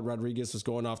if Robert Rodriguez was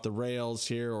going off the rails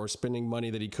here or spending money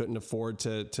that he couldn't afford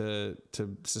to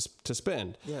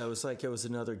spend. Yeah, it was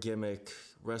another gimmick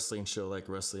wrestling show, like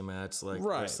Wrestling Match, like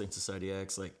right. Wrestling Society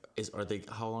X.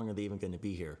 How long are they even going to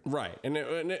be here? Right. And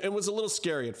it was a little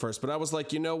scary at first, but I was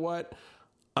like, you know what?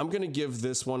 I'm going to give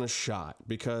this one a shot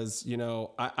because,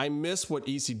 I miss what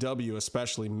ECW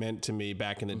especially meant to me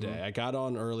back in the day. I got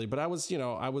on early, but I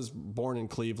was born in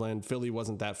Cleveland. Philly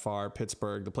wasn't that far.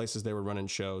 Pittsburgh, the places they were running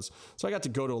shows. So I got to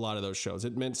go to a lot of those shows.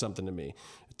 It meant something to me.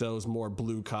 Those more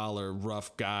blue collar,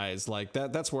 rough guys like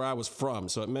that. That's where I was from.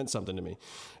 So it meant something to me.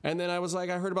 And then I was like,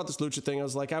 I heard about this Lucha thing. I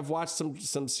was like, I've watched some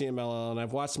CMLL and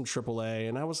I've watched some AAA,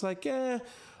 and I was like,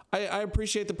 I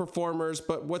appreciate the performers,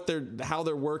 but how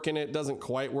they're working it doesn't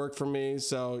quite work for me.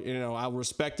 So, I'll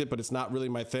respect it, but it's not really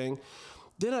my thing.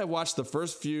 Then I watched the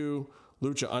first few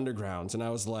Lucha Undergrounds, and I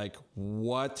was like,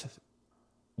 what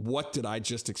did I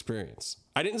just experience?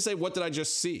 I didn't say, what did I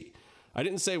just see? I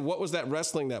didn't say, what was that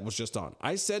wrestling that was just on?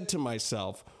 I said to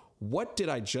myself, what did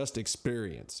I just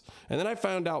experience? And then I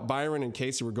found out Byron and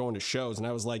Casey were going to shows, and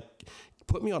I was like,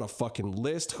 put me on a fucking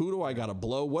list. Who do I got to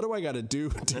blow? What do I got to do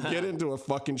to get into a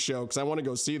fucking show? Because I want to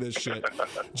go see this shit.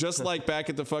 Just like back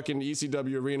at the fucking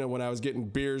ECW arena when I was getting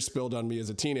beers spilled on me as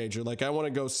a teenager. I want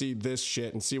to go see this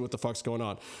shit and see what the fuck's going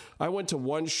on. I went to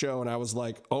one show and I was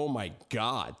like, oh my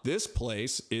God, this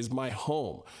place is my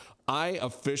home. I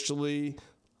officially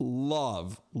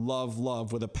love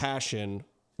with a passion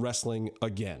wrestling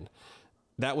again.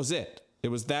 That was it. It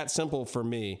was that simple for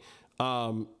me.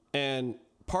 And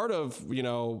part of,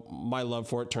 my love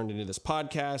for it turned into this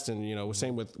podcast and,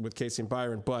 same with Casey and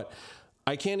Byron, but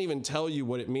I can't even tell you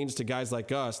what it means to guys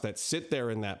like us that sit there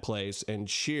in that place and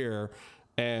cheer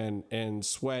and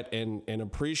sweat and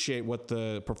appreciate what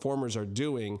the performers are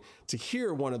doing. To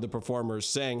hear one of the performers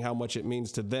saying how much it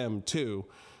means to them too,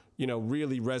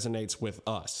 really resonates with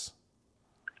us.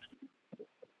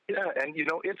 Yeah. And,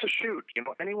 it's a shoot,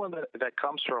 anyone that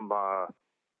comes from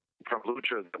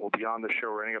Lucha that will be on the show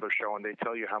or any other show, and they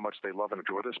tell you how much they love and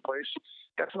enjoy this place,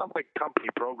 that's not like company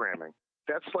programming.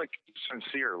 That's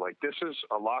sincere. This is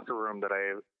a locker room that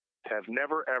I have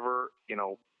never, ever,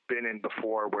 been in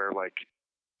before where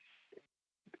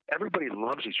everybody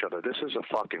loves each other. This is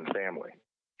a fucking family.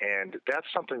 And that's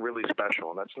something really special.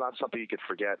 And that's not something you could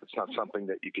forget. It's not something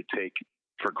that you could take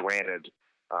for granted.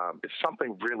 It's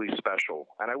something really special.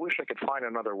 And I wish I could find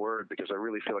another word because I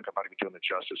really feel like I'm not even doing the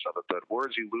justice of it. But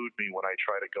words elude me when I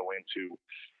try to go into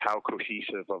how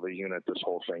cohesive of a unit this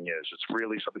whole thing is. It's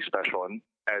really something special. And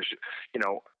as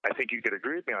I think you could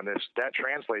agree with me on this, that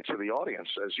translates to the audience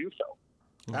as you felt.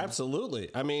 Absolutely.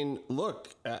 I mean, look,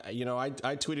 I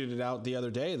tweeted it out the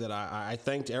other day that I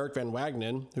thanked Eric Van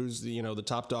Wagenen, who's the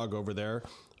top dog over there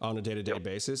on a day-to-day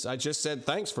basis. I just said,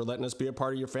 thanks for letting us be a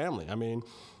part of your family. I mean,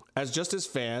 as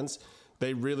fans,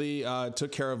 they really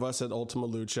took care of us at Ultima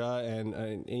Lucha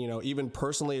and even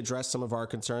personally addressed some of our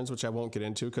concerns, which I won't get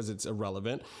into because it's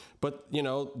irrelevant. But,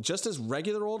 just as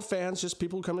regular old fans, just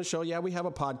people who come to the show, yeah, we have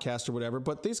a podcast or whatever.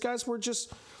 But these guys were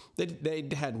just, they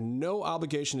had no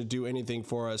obligation to do anything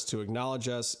for us, to acknowledge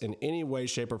us in any way,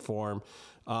 shape, or form.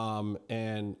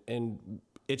 And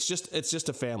it's just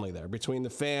a family there between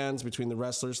the fans, between the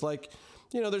wrestlers. Like,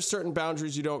 there's certain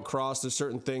boundaries you don't cross. There's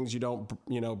certain things you don't,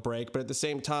 break. But at the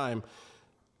same time,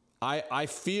 I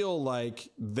feel like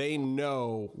they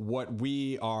know what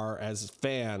we are as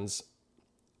fans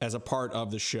as a part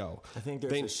of the show. I think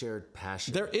there's a shared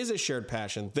passion. There is a shared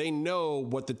passion. They know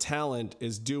what the talent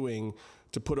is doing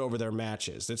to put over their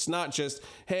matches. It's not just,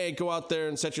 hey, go out there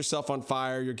and set yourself on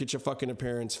fire. You'll get your fucking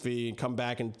appearance fee and come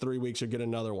back in 3 weeks, you'll get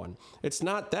another one. It's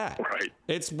not that.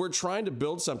 Right. We're trying to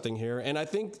build something here. And I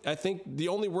think the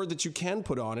only word that you can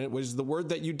put on it was the word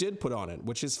that you did put on it,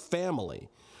 which is family.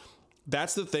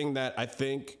 That's the thing that I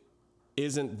think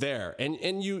isn't there.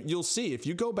 And you'll see, if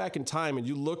you go back in time and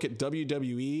you look at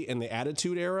WWE in the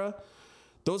Attitude Era,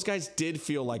 those guys did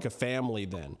feel like a family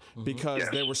then, because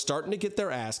they were starting to get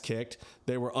their ass kicked.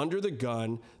 They were under the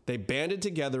gun. They banded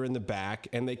together in the back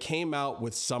and they came out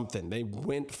with something. They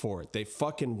went for it. They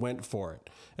fucking went for it.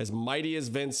 As mighty as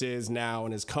Vince is now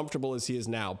and as comfortable as he is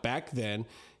now, back then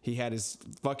he had his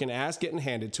fucking ass getting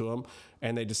handed to him,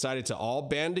 and they decided to all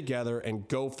band together and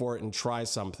go for it and try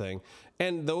something.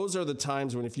 And those are the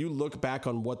times when, if you look back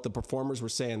on what the performers were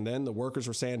saying then, the workers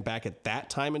were saying back at that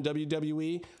time in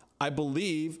WWE, I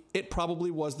believe it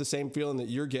probably was the same feeling that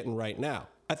you're getting right now.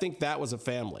 I think that was a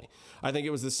family. I think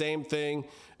it was the same thing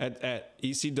at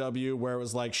ECW, where it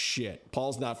was like, shit,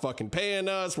 Paul's not fucking paying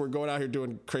us. We're going out here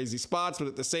doing crazy spots, but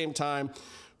at the same time,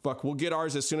 fuck, we'll get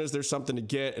ours as soon as there's something to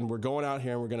get, and we're going out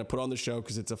here and we're going to put on the show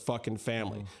because it's a fucking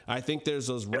family. I think there's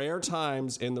those rare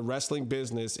times in the wrestling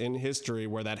business in history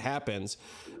where that happens,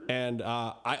 and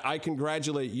I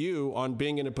congratulate you on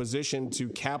being in a position to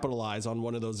capitalize on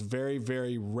one of those very,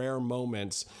 very rare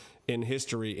moments in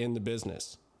history in the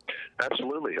business.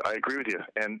 Absolutely. I agree with you.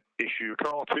 And issue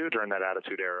Carl, too, during that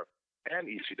Attitude Era and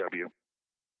ECW,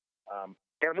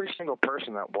 every single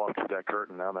person that walked through that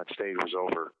curtain on that stage was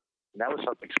over. And that was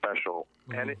something special.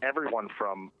 And everyone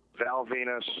from Val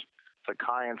Venus to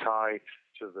Kai and Tai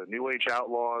to the New Age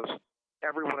Outlaws,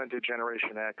 everyone that did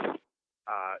Generation X,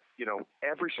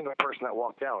 every single person that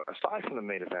walked out, aside from the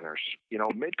main eventers,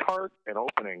 mid-card and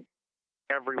opening,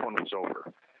 everyone was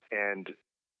over. And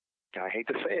I hate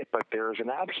to say it, but there's an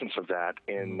absence of that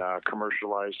in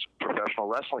commercialized professional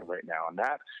wrestling right now. And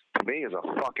that, to me, is a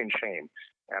fucking shame.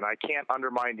 And I can't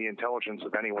undermine the intelligence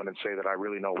of anyone and say that I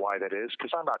really know why that is,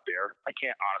 because I'm not there. I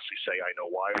can't honestly say I know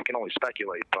why. We can only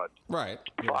speculate, but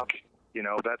fuck,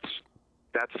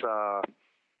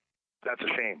 that's a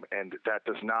shame, and that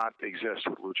does not exist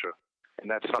with Lucha.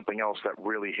 And that's something else that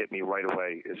really hit me right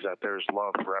away, is that there's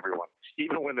love for everyone.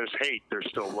 Even when there's hate, there's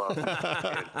still love. And,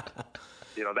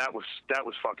 that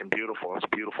was fucking beautiful. It's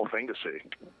a beautiful thing to see.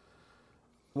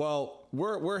 Well,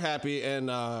 we're happy, and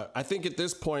I think at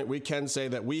this point we can say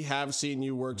that we have seen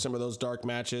you work some of those dark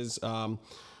matches.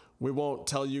 We won't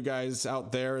tell you guys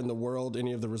out there in the world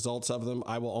any of the results of them.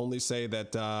 I will only say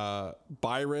that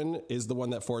Byron is the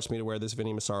one that forced me to wear this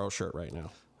Vinny Massaro shirt right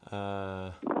now.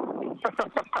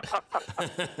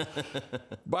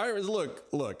 Byron's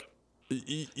look.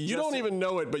 You don't even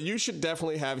know it, but you should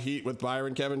definitely have heat with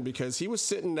Byron, Kevin, because he was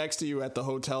sitting next to you at the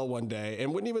hotel one day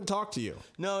and wouldn't even talk to you.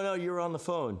 No, you were on the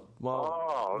phone.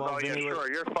 Sure.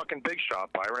 You're a fucking big shot,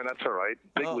 Byron. That's all right.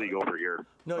 Big league over here.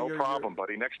 No problem,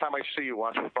 buddy. Next time I see you,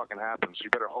 watch what fucking happens. You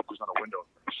better hope there's not a window.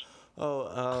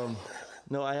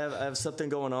 No, I have something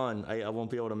going on. I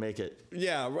won't be able to make it.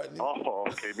 Yeah. Right. Oh,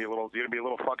 okay. You're gonna be a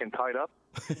little fucking tied up.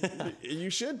 You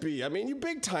should be. I mean, you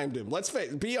big timed him. Let's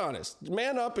be honest.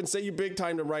 Man up and say you big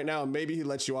timed him right now, and maybe he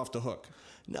lets you off the hook.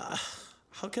 Nah,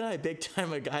 how can I big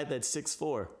time a guy that's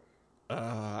 6'4"?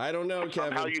 I don't know, Kevin.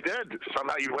 Somehow you did.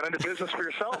 Somehow you went into business for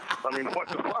yourself. I mean, what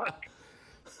the fuck?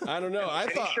 I don't know. I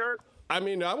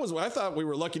thought we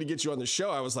were lucky to get you on the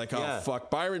show. I was like, fuck,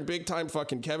 Byron, big time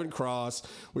fucking Kevin Cross.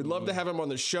 We'd love to have him on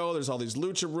the show. There's all these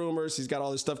lucha rumors. He's got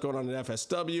all this stuff going on in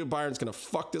FSW. Byron's going to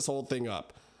fuck this whole thing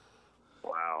up.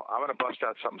 Wow. I'm going to bust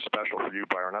out something special for you,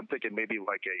 Byron. I'm thinking maybe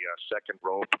like a second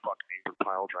rope fucking apron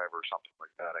pile driver or something like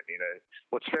that. I mean,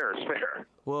 what's fair is fair.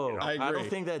 Whoa, I agree. I don't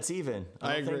think that's even.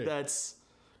 I agree. Think that's...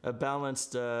 a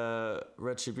balanced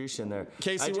retribution there.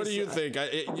 Casey, what do you think?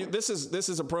 This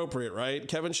is appropriate, right?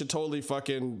 Kevin should totally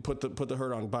fucking put the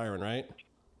hurt on Byron, right?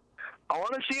 I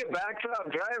want to see a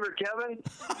backdrop driver, Kevin.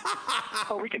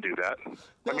 Oh, we can do that.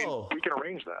 No. I mean, we can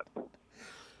arrange that.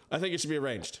 I think it should be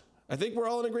arranged. I think we're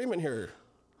all in agreement here.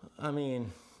 I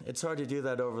mean, it's hard to do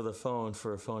that over the phone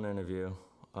for a phone interview.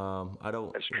 I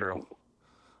don't. That's true.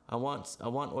 I want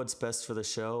what's best for the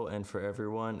show and for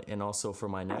everyone, and also for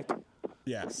my neck.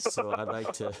 Yes. So I'd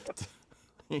like to,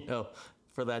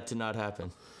 for that to not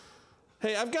happen.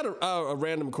 Hey, I've got a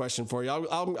random question for you.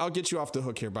 I'll get you off the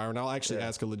hook here, Byron. I'll actually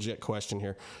ask a legit question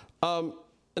here. And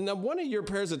now one of your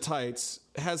pairs of tights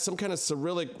has some kind of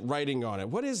Cyrillic writing on it.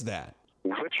 What is that?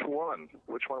 Which one?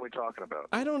 Which one are we talking about?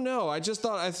 I don't know. I just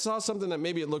thought I saw something that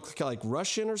maybe it looked like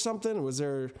Russian or something. Was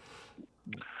there?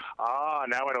 Ah,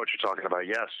 now I know what you're talking about.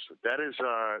 Yes, that is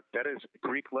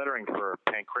Greek lettering for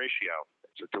pancratio.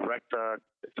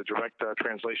 It's a direct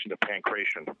translation to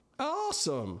pancration.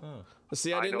 Awesome.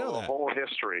 See, I didn't know the that. whole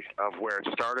history of where it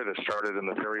started. It started in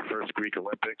the very first Greek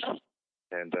Olympics,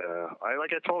 and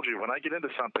like I told you, when I get into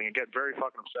something, I get very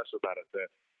fucking obsessed about it.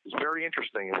 It's very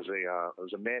interesting. It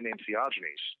was a man named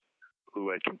Theogenes who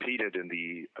had competed in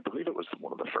I believe it was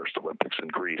one of the first Olympics in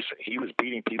Greece. He was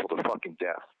beating people to fucking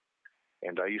death,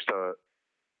 and I used to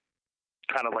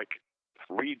kind of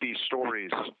read these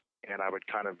stories. And I would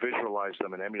kind of visualize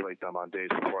them and emulate them on days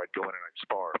before I'd go in and I'd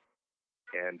spar.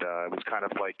 And it was kind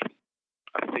of like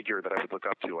a figure that I would look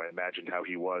up to. I imagined how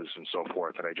he was and so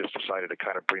forth. And I just decided to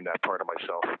kind of bring that part of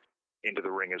myself into the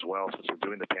ring as well. Since we're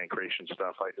doing the pancration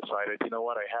stuff, I decided, you know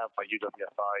what, I have my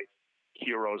UWFI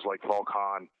heroes like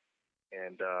Volkan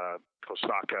and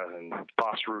Kosaka and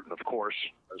Boss Rutan, of course,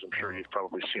 as I'm sure you've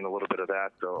probably seen a little bit of that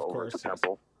over at the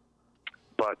temple.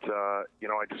 But,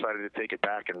 I decided to take it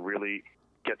back and really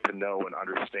get to know and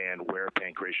understand where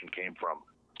pancration came from.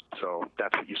 So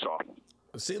that's what you saw.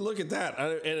 See, look at that.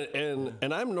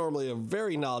 And I'm normally a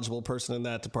very knowledgeable person in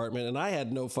that department, and I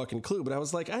had no fucking clue. But I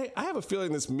was like, I have a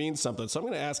feeling this means something, so I'm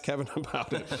going to ask Kevin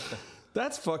about it.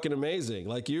 That's fucking amazing.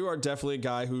 Like, you are definitely a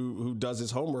guy who does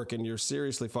his homework, and you're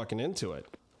seriously fucking into it.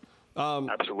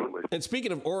 Absolutely. And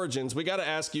speaking of origins, we got to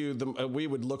ask you, we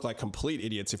would look like complete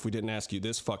idiots if we didn't ask you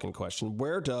this fucking question.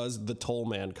 Where does the Toll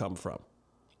Man come from?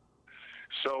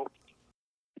 So,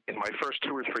 in my first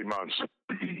 2 or 3 months,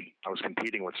 I was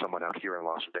competing with someone out here in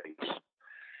Las Vegas.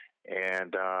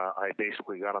 And I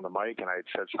basically got on the mic and I had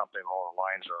said something along the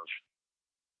lines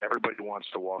of, everybody wants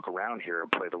to walk around here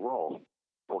and play the role.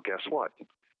 Well, guess what?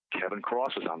 Kevin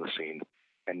Cross is on the scene,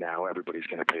 and now everybody's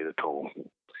going to pay the toll.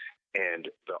 And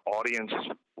the audience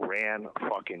ran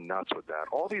fucking nuts with that.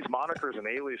 All these monikers and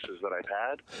aliases that I've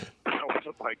had, I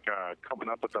wasn't coming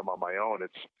up with them on my own.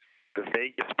 It's the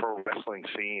Vegas pro wrestling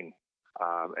scene,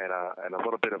 and a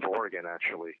little bit of Oregon,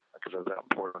 actually, because I was out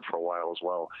in Portland for a while as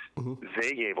well. Mm-hmm.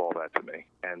 They gave all that to me,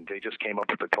 and they just came up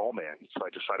with the Toll Man. So I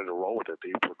decided to roll with it.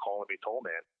 They were calling me Toll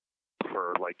Man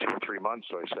for 2 or 3 months.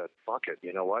 So I said, fuck it.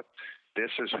 You know what?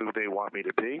 This is who they want me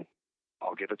to be.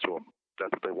 I'll give it to them.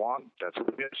 That's what they want. That's what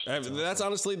it is. That's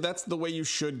honestly, that's the way you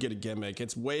should get a gimmick.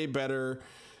 It's way better,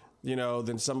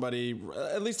 than somebody,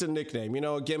 at least a nickname.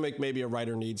 A gimmick maybe a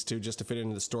writer needs to just to fit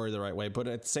into the story the right way. But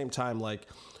at the same time,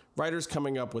 writers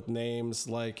coming up with names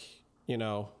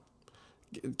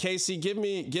Casey, give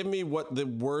me what the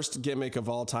worst gimmick of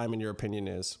all time in your opinion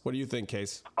is. What do you think,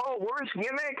 Case? Oh, worst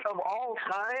gimmick of all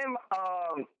time?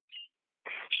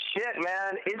 Shit,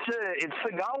 man. It's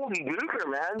the gobbledygooker,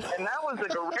 man. And that was the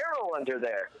Guerrero under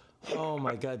there. Oh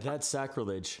my God, that's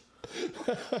sacrilege.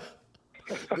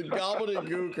 The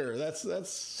gobbledygooker.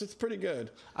 It's pretty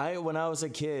good. When I was a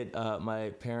kid,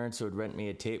 my parents would rent me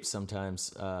a tape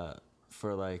sometimes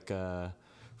for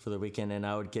the weekend, and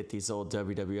I would get these old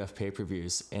WWF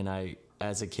pay-per-views. And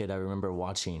as a kid, I remember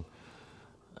watching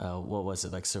what was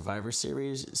it, Survivor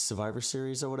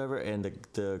Series or whatever, and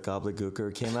the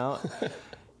gobbledygooker came out.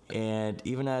 And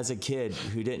even as a kid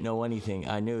who didn't know anything,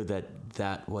 I knew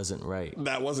that wasn't right.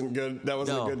 That wasn't good. That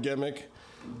wasn't a good gimmick.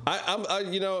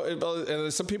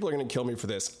 And some people are going to kill me for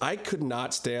this. I could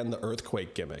not stand the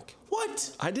earthquake gimmick.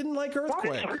 What? I didn't like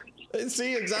earthquake. What?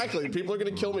 See, exactly. People are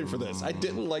going to kill me for this. I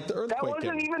didn't like the earthquake gimmick. That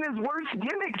wasn't even his worst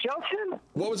gimmick, Justin.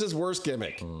 What was his worst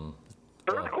gimmick?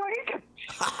 Earthquake?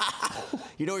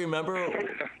 You don't remember?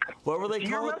 What were they called? Do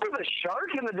you remember the shark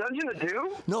in the Dungeon of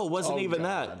Doom? No, it wasn't even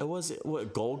that. It was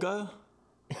Golga?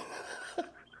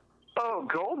 Oh,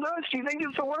 Goldust? Do you think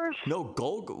it's the worst? No,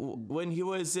 Golga. When he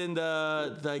was in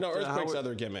the Earthquake's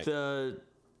other gimmick.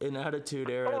 in Attitude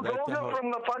Era. Oh, like Goldust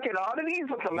from the fucking Oddities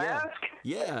with the mask?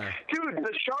 Yeah. Dude,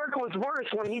 the Shark was worse.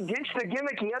 When he ditched the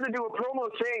gimmick, he had to do a promo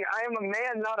saying, "I am a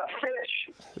man, not a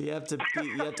fish." You have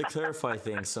to clarify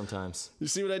things sometimes. You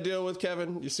see what I deal with,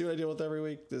 Kevin? You see what I deal with every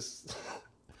week? This.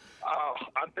 Oh,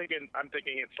 I'm thinking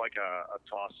it's like a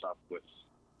toss-up with,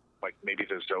 like, maybe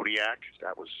the Zodiac.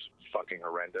 That was fucking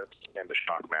horrendous. And the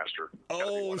Shockmaster.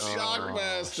 Oh,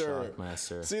 Shockmaster.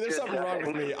 Shockmaster. See, there's something wrong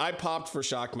with me. I popped for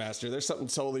Shockmaster. There's something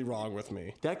totally wrong with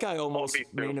me. That guy almost me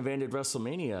too. main evented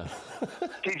WrestleMania.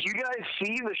 Did you guys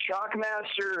see the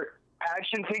Shockmaster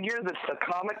action figure that's the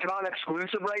Comic-Con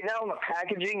exclusive right now? And the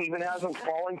packaging even has him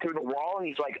falling through the wall, and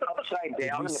he's like upside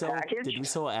down in the package. Did we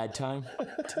sell ad time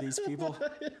to these people?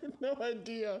 I have no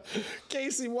idea.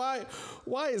 Casey, why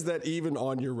is that even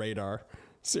on your radar?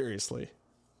 Seriously.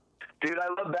 Dude, I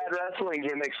love bad wrestling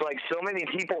gimmicks. Like, so many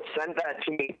people sent that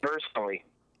to me personally.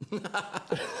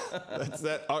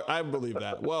 I believe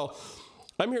that. Well,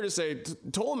 I'm here to say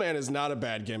Toll Man is not a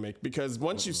bad gimmick, because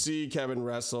once you see Kevin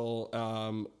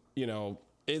wrestle, you know,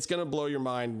 it's going to blow your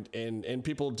mind, and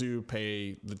people do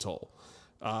pay the toll.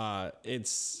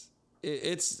 It's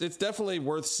definitely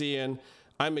worth seeing.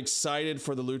 I'm excited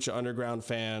for the Lucha Underground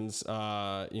fans,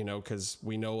 you know, because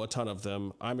we know a ton of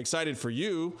them. I'm excited for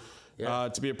you.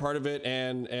 To be a part of it,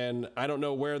 and I don't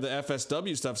know where the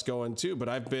FSW stuff's going too, but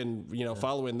I've been, you know,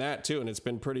 following that too, and it's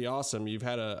been pretty awesome. You've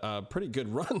had a pretty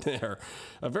good run there,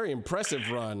 a very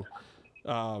impressive run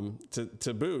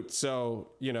to boot.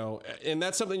 So, you know, and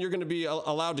that's something you're going to be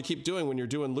allowed to keep doing when you're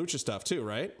doing Lucha stuff too,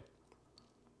 right?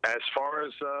 As far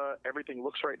as everything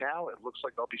looks right now, it looks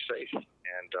like they'll be safe,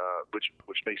 and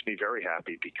which makes me very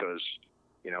happy, because,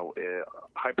 you know,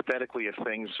 hypothetically, if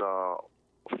things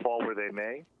fall where they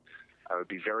may, I would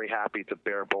be very happy to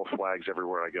bear both flags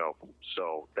everywhere I go.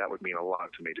 So that would mean a lot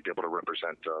to me to be able to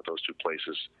represent those two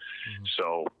places. Mm-hmm.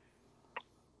 So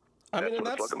I mean, that's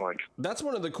what it's looking like. That's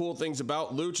one of the cool things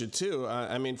about Lucha too.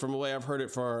 I mean, from the way I've heard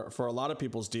it for a lot of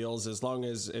people's deals, as long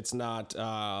as it's not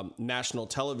national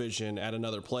television at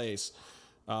another place,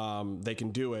 they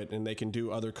can do it, and they can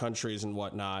do other countries and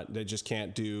whatnot. They just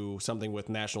can't do something with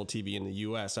national TV in the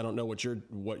U.S. I don't know what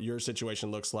your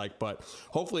situation looks like, but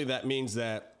hopefully that means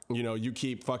that, you know, you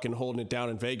keep fucking holding it down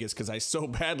in Vegas, because I so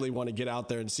badly want to get out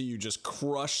there and see you just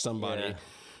crush somebody.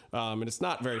 Yeah. And it's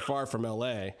not very far from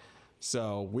L.A.,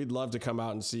 so we'd love to come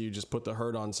out and see you just put the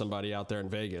hurt on somebody out there in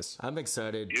Vegas. I'm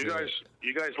excited. You guys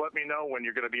let me know when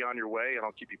you're going to be on your way, and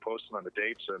I'll keep you posted on the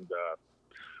dates, and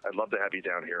I'd love to have you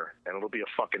down here, and it'll be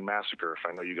a fucking massacre if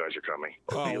I know you guys are coming.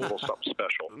 It'll be a little something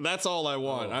special. That's all I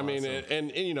want. I mean,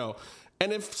 and you know,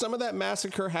 and if some of that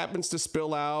massacre happens to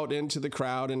spill out into the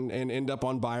crowd and end up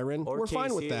on Byron, we're Casey,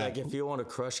 fine with that. Like, if you want to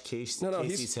crush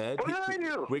Casey's head, what did I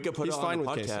do? we could put it on the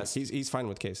podcast. He's fine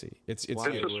with Casey. It's This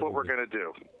is what we're going to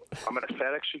do. I'm going to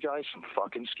FedEx you guys some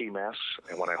fucking ski masks,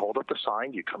 and when I hold up the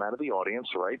sign, you come out of the audience,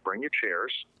 right? Bring your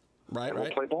chairs, right? We'll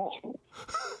play ball.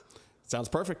 Sounds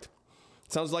perfect.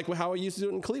 Sounds like how I used to do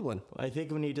it in Cleveland. I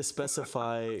think we need to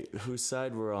specify whose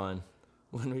side we're on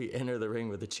when we enter the ring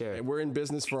with the chair. We're in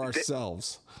business for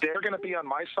ourselves. They're going to be on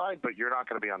my side, but you're not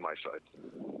going to be on my side.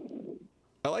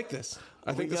 I like this.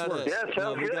 I think this works.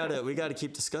 Yeah, we got to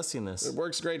keep discussing this. It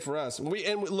works great for us.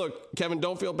 Look, Kevin,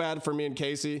 don't feel bad for me and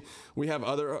Casey. We have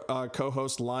other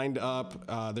co-hosts lined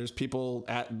up. There's people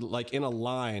in a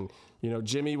line. You know,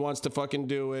 Jimmy wants to fucking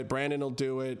do it. Brandon will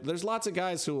do it. There's lots of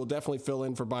guys who will definitely fill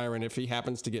in for Byron if he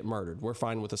happens to get murdered. We're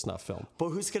fine with a snuff film. But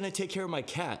who's going to take care of my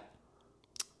cat?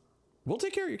 We'll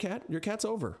take care of your cat. Your cat's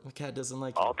over. My cat doesn't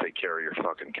like I'll take care of your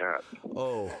fucking cat.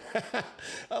 Oh.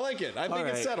 I like it. I think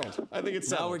it's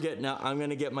settled. Now I'm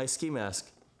going to get my ski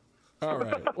mask. All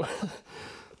right.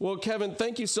 Well, Kevin,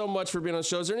 thank you so much for being on the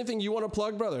show. Is there anything you want to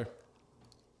plug, brother?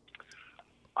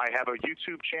 I have a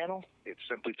YouTube channel. It's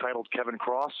simply titled Kevin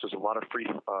Cross. There's a lot of free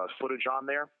footage on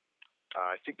there.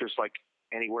 I think there's like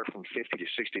anywhere from 50 to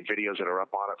 60 videos that are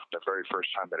up on it from the very first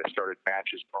time that I started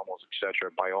matches, promos,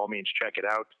 etc. By all means, check it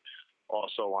out.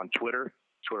 Also on Twitter.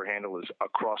 Twitter handle is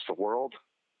Across the World,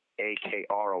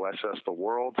 AKROSS the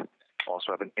World.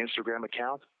 Also have an Instagram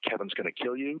account, Kevin's Gonna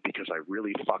Kill You, because I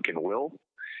really fucking will.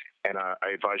 And I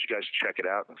advise you guys to check it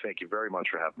out. And thank you very much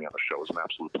for having me on the show. It was an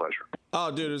absolute pleasure. Oh,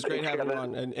 dude, it was great having you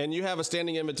on. And you have a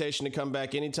standing invitation to come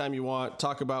back anytime you want,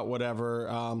 talk about whatever.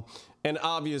 And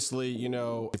obviously, you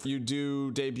know, if you do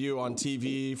debut on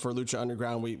TV for Lucha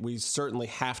Underground, we certainly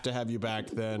have to have you back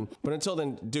then. But until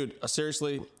then, dude,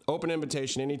 seriously, open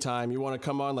invitation anytime. You want to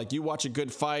come on, like you watch a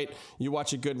good fight, you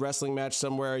watch a good wrestling match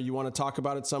somewhere, you want to talk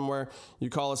about it somewhere,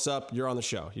 you call us up, you're on the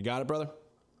show. You got it, brother?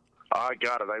 I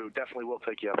got it. I definitely will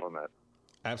take you up on that.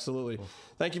 Absolutely.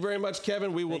 Thank you very much,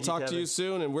 Kevin. We will talk to you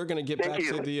soon, and we're going to get back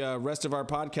to the rest of our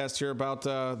podcast here about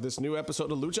this new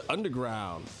episode of Lucha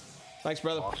Underground. Thanks,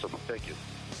 brother. Awesome. Thank you.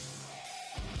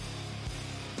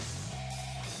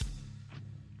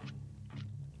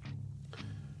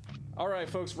 All right,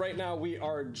 folks, right now we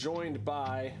are joined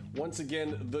by, once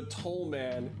again, the Toll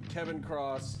Man, Kevin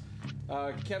Cross.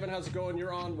 Kevin, how's it going?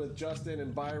 You're on with Justin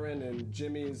and Byron, and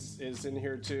Jimmy's is in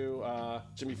here too.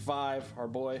 Jimmy 5, our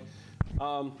boy.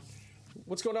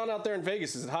 What's going on out there in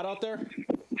Vegas? Is it hot out there?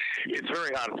 It's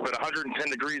very hot. It's been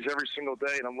 110 degrees every single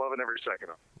day, and I'm loving every second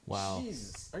of it. Wow.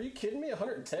 Jesus. Are you kidding me?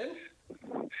 110?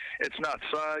 It's nuts.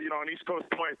 On East Coast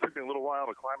Point, it took me a little while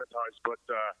to acclimatize, but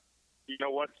you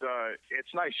know what?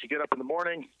 It's nice. You get up in the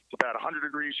morning, it's about 100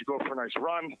 degrees, you go for a nice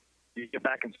run, you get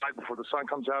back inside before the sun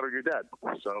comes out or you're dead.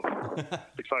 So,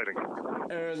 it's exciting.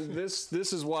 And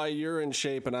this is why you're in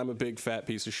shape and I'm a big fat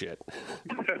piece of shit.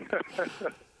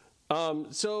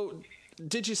 So,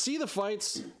 did you see the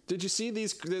fights? Did you see I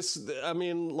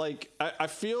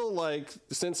feel like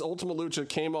since Ultima Lucha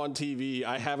came on TV,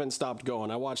 I haven't stopped going.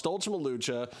 I watched Ultima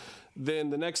Lucha. Then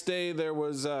the next day there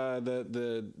was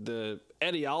the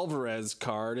Eddie Alvarez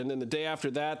card, and then the day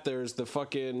after that there's the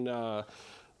fucking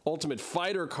Ultimate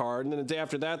Fighter card, and then the day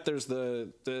after that there's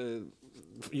the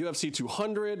UFC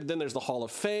 200. Then there's the Hall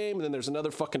of Fame, and then there's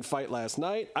another fucking fight last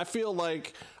night. I feel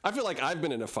like I've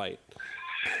been in a fight.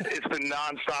 It's been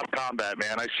nonstop combat,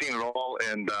 man. I've seen it all,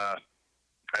 and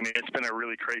it's been a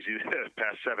really crazy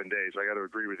past 7 days. I got to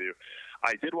agree with you.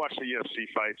 I did watch the UFC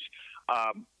fights.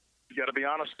 You got to be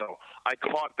honest, though. I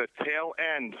caught the tail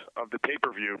end of the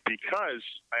pay-per-view because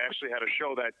I actually had a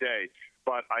show that day.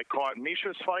 But I caught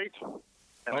Misha's fight,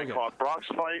 and I caught Brock's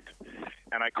fight,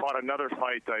 and I caught another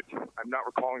fight that I'm not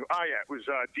recalling. Oh, yeah, it was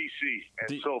DC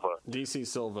and Silva. DC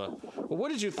Silva. Well,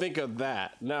 what did you think of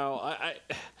that? Now, I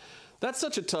that's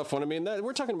such a tough one. I mean,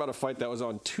 we're talking about a fight that was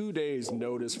on 2 days'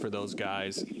 notice for those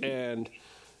guys. And,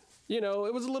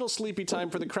 it was a little sleepy time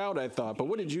for the crowd, I thought. But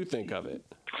what did you think of it?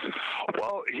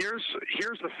 Well, here's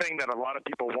the thing that a lot of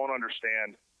people won't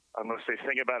understand unless they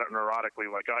think about it neurotically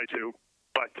like I do.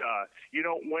 But,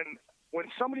 when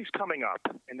somebody's coming up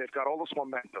and they've got all this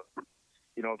momentum,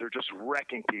 they're just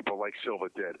wrecking people like Silva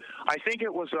did. I think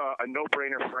it was a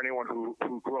no-brainer for anyone who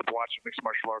grew up watching mixed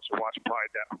martial arts or watching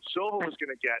Pride that Silva was going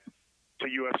to get to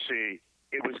UFC.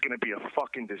 It was going to be a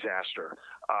fucking disaster.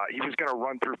 He was going to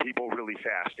run through people really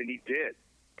fast, and he did.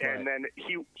 Right. And then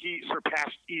he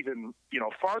surpassed even,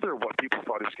 farther what people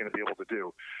thought he was going to be able to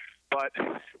do. But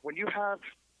when you have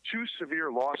two severe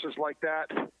losses like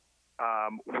that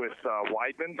with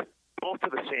Weidman, both to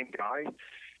the same guy,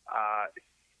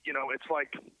 it's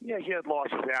like, yeah, he had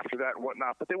losses after that and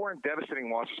whatnot, but they weren't devastating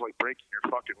losses like breaking your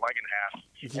fucking leg in half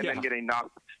and then getting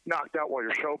knocked out while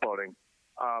you're showboating.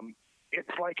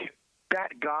 It's like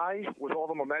that guy with all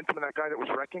the momentum and that guy that was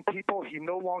wrecking people, he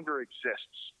no longer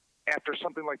exists after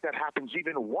something like that happens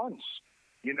even once.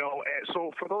 And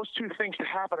so for those two things to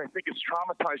happen, I think it's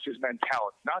traumatized his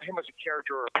mentality. Not him as a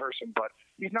character or a person, but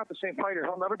he's not the same fighter.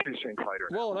 He'll never be the same fighter.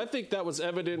 Well, and I think that was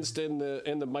evidenced in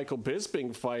the Michael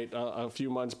Bisping fight a few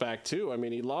months back too. I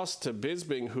mean, he lost to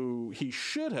Bisping, who he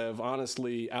should have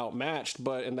honestly outmatched,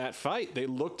 but in that fight, they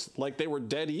looked like they were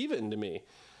dead even to me.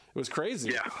 It was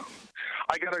crazy. Yeah,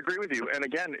 I got to agree with you. And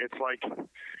again, it's like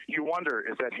you wonder,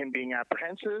 is that him being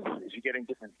apprehensive? Is he getting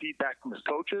different feedback from his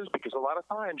coaches? Because a lot of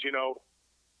times,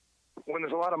 when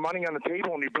there's a lot of money on the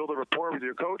table and you build a rapport with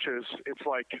your coaches, it's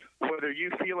like whether you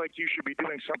feel like you should be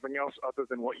doing something else other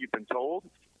than what you've been told,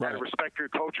 right. And respect your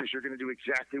coaches, you're going to do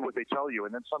exactly what they tell you.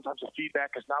 And then sometimes the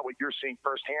feedback is not what you're seeing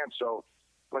firsthand. So,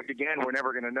 again, we're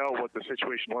never going to know what the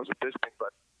situation was with Bisping,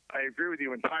 but I agree with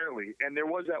you entirely. And there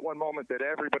was that one moment that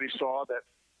everybody saw that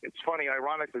it's funny,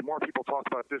 ironically, more people talk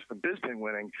about this than Bisping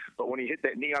winning, but when he hit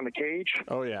that knee on the cage,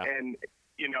 oh yeah, and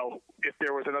if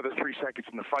there was another 3 seconds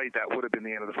in the fight, that would have been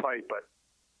the end of the fight. But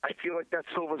I feel like that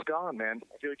Silva's gone, man.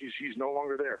 I feel like he's no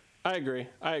longer there. I agree.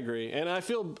 And I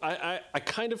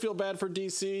kind of feel bad for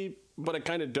DC, but I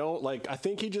kind of don't. I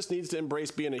think he just needs to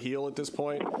embrace being a heel at this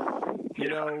point.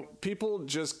 People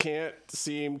just can't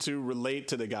seem to relate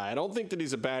to the guy. I don't think that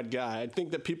he's a bad guy. I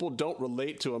think that people don't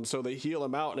relate to him, so they heel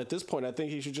him out. And at this point, I think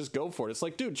he should just go for it. It's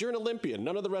like, dude, you're an Olympian.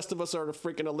 None of the rest of us are a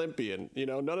freaking Olympian.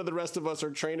 None of the rest of us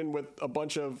are training with a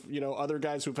bunch of, other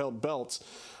guys who've held belts.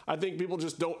 I think people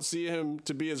just don't see him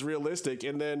to be as realistic.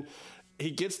 And then he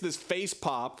gets this face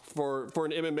pop for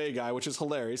an MMA guy, which is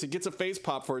hilarious. He gets a face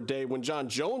pop for a day when John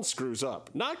Jones screws up.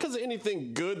 Not because of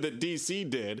anything good that DC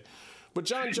did, but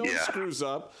John Jones screws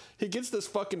up. He gets this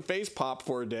fucking face pop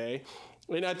for a day.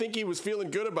 And I think he was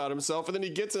feeling good about himself. And then he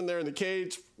gets in there in the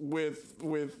cage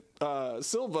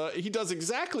Silva, he does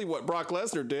exactly what Brock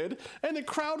Lesnar did, and the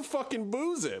crowd fucking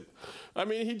boos him. I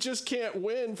mean, he just can't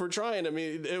win for trying. I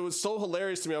mean, it was so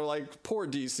hilarious to me. I'm like, poor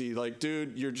DC. Like,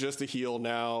 dude, you're just a heel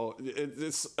now.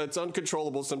 It's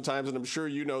uncontrollable sometimes, and I'm sure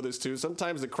you know this too.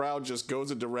 Sometimes the crowd just goes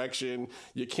a direction.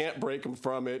 You can't break them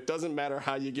from it. Doesn't matter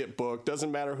how you get booked.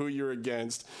 Doesn't matter who you're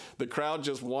against. The crowd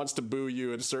just wants to boo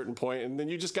you at a certain point, and then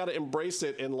you just got to embrace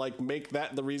it and like make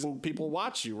that the reason people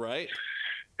watch you, right?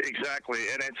 Exactly,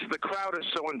 and it's the crowd is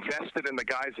so invested in the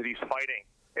guys that he's fighting.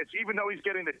 It's even though he's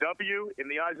getting the W, in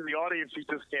the eyes of the audience, he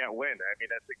just can't win. I mean,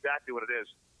 that's exactly what it is.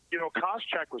 You know,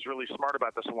 Koscheck was really smart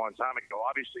about this a long time ago.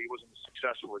 Obviously, he wasn't as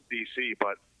successful as DC,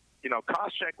 but, you know,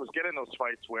 Koscheck was getting those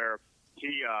fights where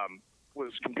he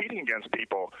was competing against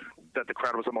people that the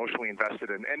crowd was emotionally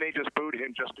invested in, and they just booed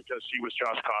him just because he was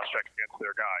Josh Koscheck against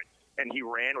their guy. And he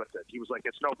ran with it. He was like,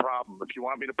 it's no problem. If you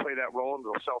want me to play that role and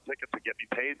they'll sell tickets to get me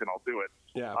paid, then I'll do it.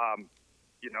 Yeah.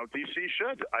 You know, DC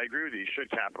should. I agree with you. He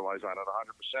should capitalize on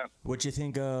it 100%. What'd you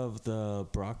think of the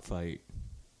Brock fight?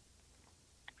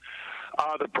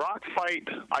 The Brock fight,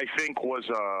 I think, was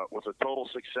a total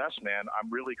success, man.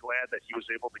 I'm really glad that he was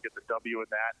able to get the W in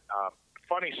that.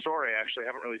 Funny story, actually. I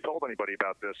haven't really told anybody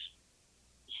about this.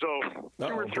 So, 2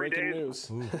 or 3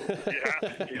 days. News.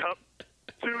 Yeah, yep.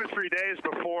 2 or 3 days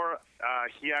before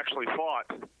he actually fought,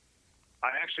 I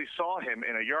actually saw him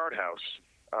in a yard house.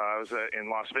 It was in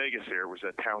Las Vegas here. It was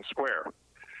at Town Square.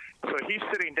 So he's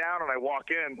sitting down, and I walk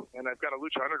in, and I've got a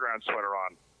Lucha Underground sweater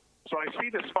on. So I see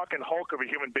this fucking Hulk of a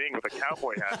human being with a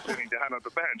cowboy hat sitting down on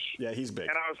the bench. Yeah, he's big.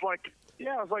 And I was like,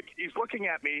 he's looking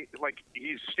at me, like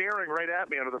he's staring right at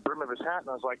me under the brim of his hat. And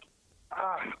I was like,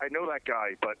 I know that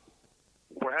guy, but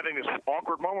we're having this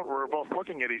awkward moment where we're both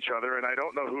looking at each other, and I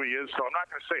don't know who he is, so I'm not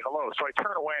going to say hello. So I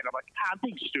turn away, and I'm like, I'm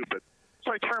being stupid.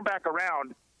 So I turn back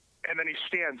around, and then he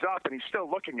stands up, and he's still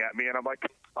looking at me, and I'm like,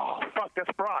 oh, fuck,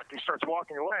 that's Brock. He starts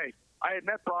walking away. I had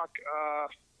met Brock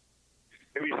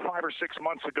maybe 5 or 6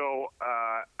 months ago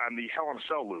on the Hell in a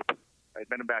Cell loop. I had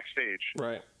met him backstage.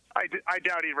 Right. I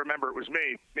doubt he'd remember it was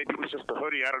me. Maybe it was just the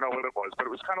hoodie. I don't know what it was. But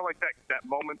it was kind of like that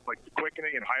moment, like the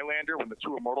quickening in Highlander when the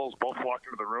two immortals both walk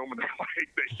into the room and they're like,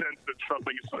 they sense that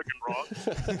something is fucking wrong.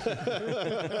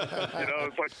 You know,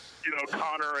 it's like, you know,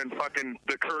 Connor and fucking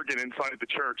the Kurgan inside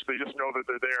the church. They just know that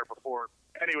they're there before.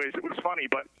 Anyways, it was funny.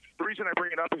 But the reason I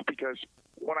bring it up is because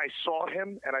when I saw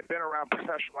him, and I've been around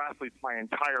professional athletes my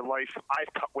entire life, I've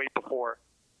cut weight before.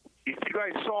 If you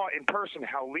guys saw in person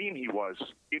how lean he was,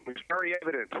 it was very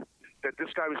evident that this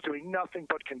guy was doing nothing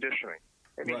but conditioning.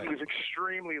 I mean, Right. He was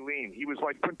extremely lean. He was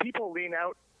like, when people lean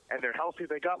out and they're healthy,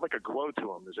 they got like a glow to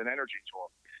them. There's an energy to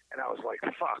them. And I was like,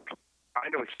 fuck, I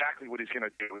know exactly what he's going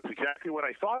to do. It's exactly what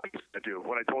I thought he was going to do,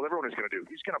 what I told everyone he's going to do.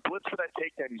 He's going to blitz for that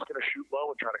takedown. He's going to shoot low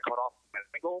and try to cut off the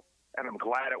angle. And I'm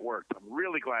glad it worked. I'm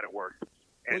really glad it worked.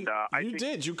 And you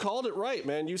did. You called it right,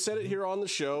 man. You said it here on the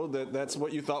show that's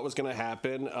what you thought was going to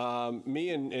happen.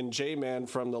 Me and J-Man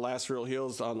from The Last Real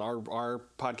Heels on our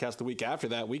podcast the week after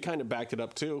that, we kind of backed it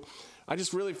up too. I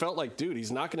just really felt like, dude,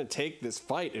 he's not going to take this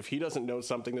fight if he doesn't know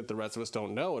something that the rest of us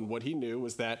don't know. And what he knew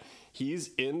was that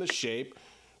he's in the shape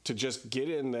to just get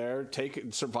in there,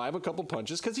 survive a couple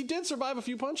punches, because he did survive a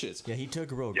few punches. Yeah, he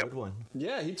took a real good one.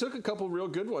 Yeah, he took a couple real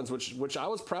good ones, which I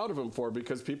was proud of him for,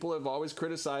 because people have always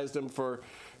criticized him for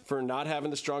not having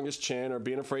the strongest chin or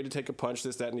being afraid to take a punch,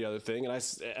 this, that, and the other thing.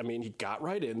 And I mean, he got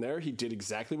right in there. He did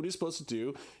exactly what he was supposed to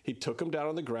do. He took him down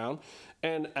on the ground.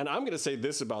 And I'm going to say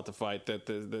this about the fight, that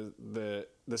the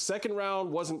second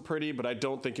round wasn't pretty, but I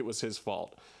don't think it was his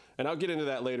fault. And I'll get into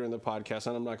that later in the podcast,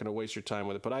 and I'm not going to waste your time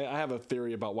with it. But I have a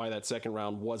theory about why that second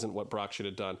round wasn't what Brock should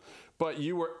have done. But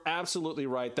you were absolutely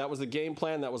right. That was the game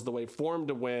plan. That was the way for him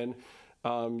to win.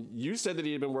 You said that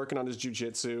he had been working on his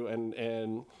jiu-jitsu,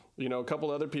 and you know, a couple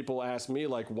other people asked me,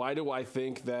 like, why do I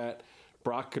think that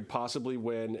Brock could possibly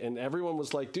win? And everyone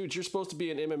was like, dude, you're supposed to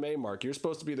be an MMA mark. You're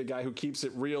supposed to be the guy who keeps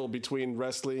it real between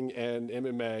wrestling and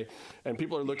MMA. And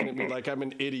people are looking at me like I'm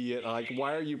an idiot. Like,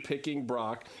 why are you picking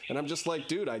Brock? And I'm just like,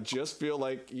 dude, I just feel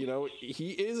like, you know, he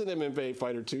is an MMA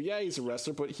fighter too. Yeah, he's a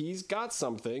wrestler, but he's got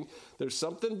something. There's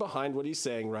something behind what he's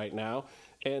saying right now.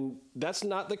 And that's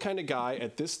not the kind of guy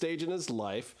at this stage in his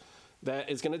life that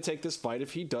is going to take this fight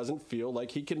if he doesn't feel like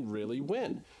he can really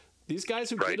win. These guys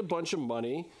who get a bunch of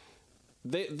money,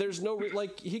 there's no,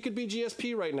 like, he could be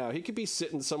GSP right now. He could be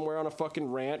sitting somewhere on a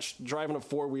fucking ranch driving a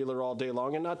four-wheeler all day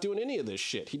long and not doing any of this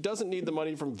shit. He doesn't need the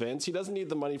money from Vince. He doesn't need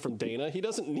the money from Dana. He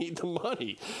doesn't need the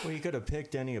money. Well, you could have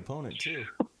picked any opponent too.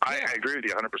 I agree with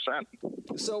you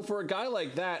 100%. So for a guy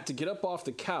like that to get up off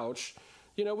the couch,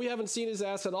 we haven't seen his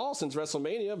ass at all since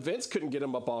WrestleMania. Vince couldn't get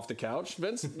him up off the couch.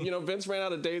 Vince ran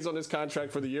out of days on his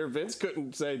contract for the year. Vince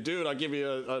couldn't say, dude, I'll give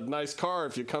you a nice car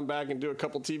if you come back and do a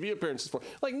couple TV appearances for.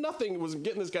 Like, nothing was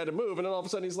getting this guy to move. And then all of a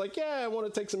sudden he's like, yeah, I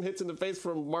want to take some hits in the face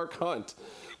from Mark Hunt.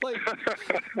 Like,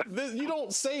 you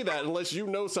don't say that unless you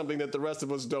know something that the rest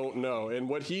of us don't know. And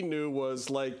what he knew was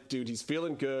like, dude, he's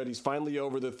feeling good. He's finally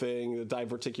over the thing, the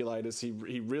diverticulitis.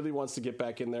 He really wants to get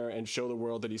back in there and show the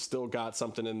world that he's still got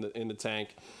something in the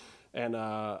tank. And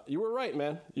you were right,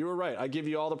 man. You were right. I give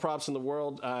you all the props in the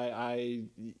world.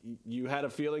 You had a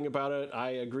feeling about it. I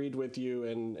agreed with you,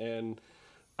 and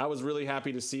I was really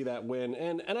happy to see that win.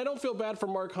 And I don't feel bad for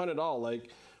Mark Hunt at all.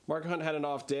 Like, Mark Hunt had an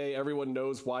off day. Everyone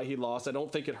knows why he lost. I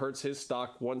don't think it hurts his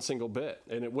stock one single bit,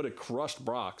 and it would have crushed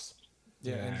Brock's.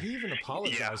 Yeah, and he even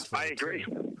apologized for it. I agree.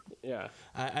 Too. Yeah.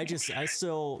 I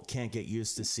still can't get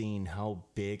used to seeing how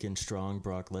big and strong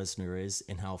Brock Lesnar is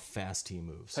and how fast he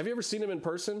moves. Have you ever seen him in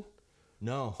person?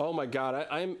 No. Oh my God.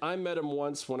 I met him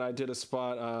once when I did a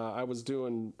spot. I was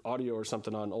doing audio or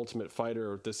something on Ultimate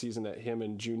Fighter the season that him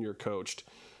and Junior coached.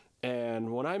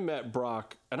 And when I met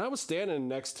Brock, and I was standing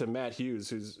next to Matt Hughes,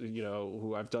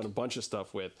 who I've done a bunch of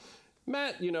stuff with.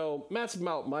 Matt's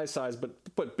about my size,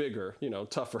 but bigger,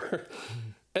 tougher.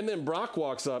 And then Brock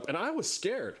walks up, and I was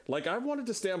scared. Like, I wanted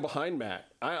to stand behind Matt.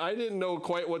 I didn't know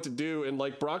quite what to do, and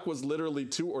like Brock was literally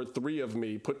 2 or 3 of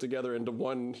me put together into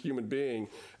one human being.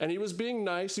 And he was being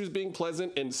nice, he was being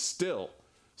pleasant, and still,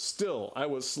 I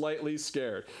was slightly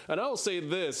scared. And I will say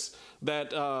this,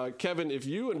 that Kevin, if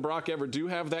you and Brock ever do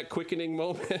have that quickening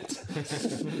moment,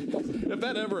 if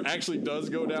that ever actually does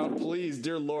go down, please,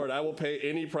 dear Lord, I will pay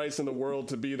any price in the world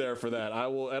to be there for that. I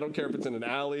don't care if it's in an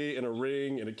alley, in a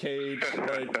ring, in a cage.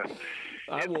 Like,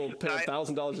 I will pay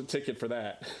 $1,000 a ticket for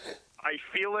that. I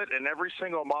feel it in every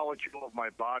single molecule of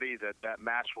my body that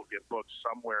match will get booked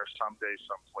somewhere, someday,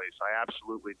 someplace. I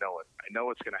absolutely know it. I know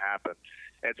it's going to happen.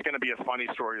 And it's going to be a funny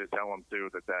story to tell him too.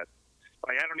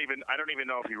 Like, I don't even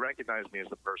know if he recognized me as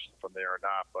the person from there or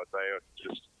not. But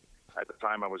at the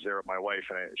time I was there with my wife,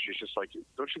 and she's just like,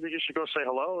 "Don't you think you should go say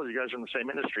hello? You guys are in the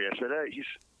same industry." I said, "Hey,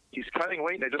 he's cutting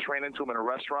weight, and I just ran into him in a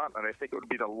restaurant, and I think it would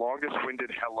be the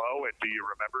longest-winded hello and do you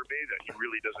remember me that he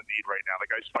really doesn't need right now. The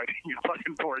guy's fighting you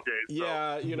fucking 4 days."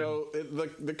 Yeah,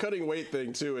 the cutting weight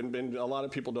thing, too, and a lot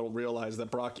of people don't realize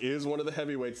that Brock is one of the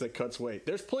heavyweights that cuts weight.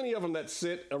 There's plenty of them that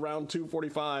sit around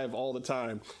 245 all the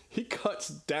time. He cuts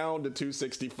down to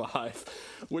 265,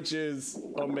 which is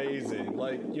amazing.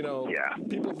 Like,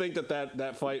 people think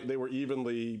that fight, they were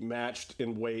evenly matched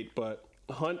in weight, but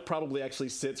Hunt probably actually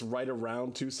sits right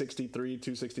around 263,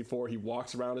 264. He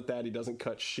walks around at that. He doesn't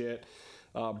cut shit.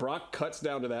 Brock cuts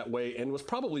down to that weight and was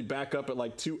probably back up at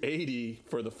like 280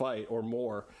 for the fight or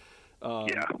more.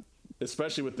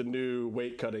 Especially with the new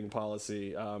weight cutting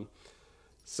policy.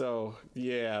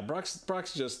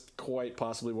 Brock's just quite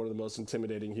possibly one of the most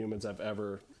intimidating humans I've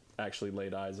ever actually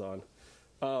laid eyes on.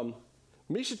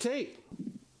 Miesha Tate.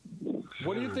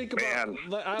 What do you think about?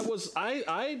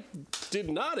 I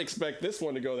did not expect this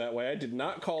one to go that way. I did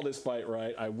not call this fight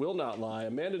right. I will not lie.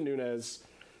 Amanda Nunes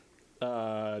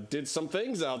did some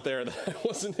things out there that I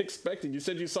wasn't expecting. You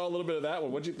said you saw a little bit of that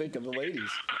one. What did you think of the ladies?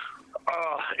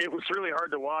 It was really hard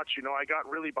to watch. I got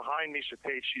really behind Miesha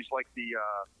Tate. She's like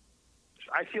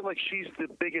I feel like she's the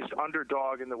biggest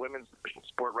underdog in the women's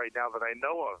sport right now that I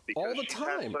know of. Because all the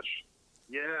time.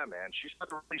 Yeah, man. She's had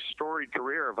a really storied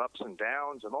career of ups and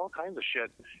downs and all kinds of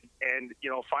shit. And,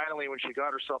 finally when she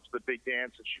got herself to the big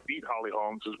dance and she beat Holly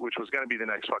Holmes, which was going to be the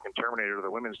next fucking Terminator of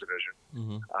the women's division,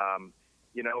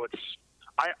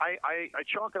 I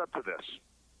chalk it up to this.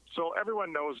 So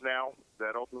everyone knows now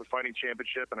that Ultimate Fighting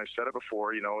Championship, and I said it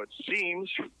before, it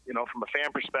seems, from a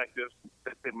fan perspective,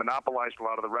 that they've monopolized a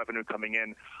lot of the revenue coming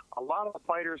in. A lot of the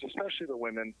fighters, especially the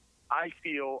women, I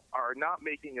feel are not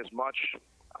making as much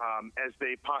as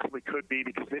they possibly could be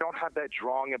because they don't have that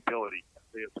drawing ability.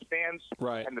 The fans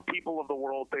and the people of the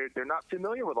world, they're not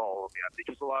familiar with all of them yet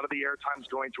because a lot of the airtime's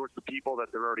going towards the people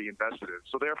that they're already invested in.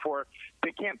 So therefore,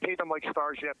 they can't pay them like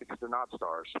stars yet because they're not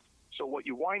stars. So what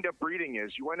you wind up breeding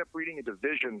a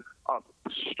division of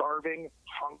starving,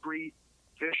 hungry,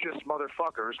 vicious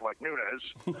motherfuckers like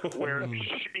Nunes, where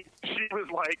she was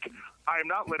like, I'm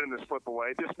not letting this slip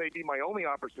away. This may be my only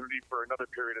opportunity for another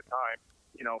period of time,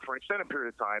 for an extended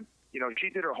period of time. She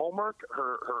did her homework,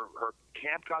 her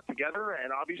camp got together,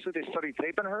 and obviously they studied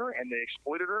taping her, and they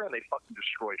exploited her, and they fucking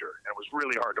destroyed her. And it was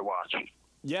really hard to watch.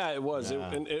 Yeah, it was.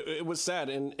 Yeah. It was sad.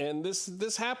 And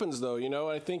this happens, though.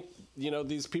 I think,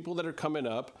 these people that are coming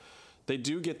up, They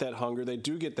do get that hunger. They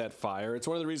do get that fire. It's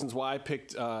one of the reasons why I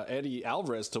picked Eddie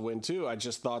Alvarez to win, too. I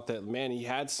just thought that, man, he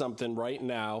had something right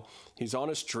now. He's on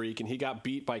a streak, and he got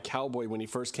beat by Cowboy when he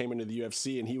first came into the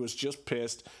UFC, and he was just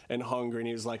pissed and hungry. And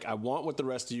he was like, I want what the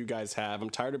rest of you guys have. I'm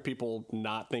tired of people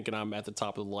not thinking I'm at the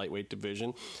top of the lightweight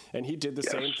division. And he did the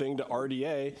same thing to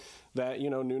RDA that,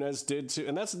 Nunes did to,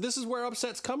 and this is where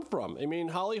upsets come from. I mean,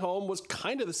 Holly Holm was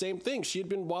kind of the same thing. She had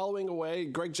been wallowing away.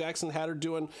 Greg Jackson had her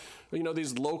doing,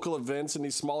 these local events and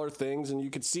these smaller things, and you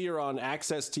could see her on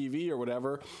Access TV or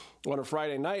whatever on a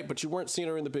Friday night, but you weren't seeing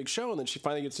her in the big show. And then she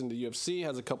finally gets into the UFC,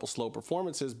 has a couple slow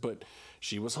performances, but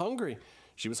she was hungry.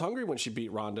 She was hungry when she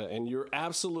beat Ronda, and you're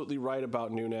absolutely right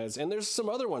about Nunes. And there's some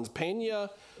other ones. Pena,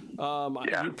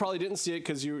 you probably didn't see it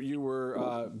because you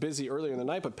were busy earlier in the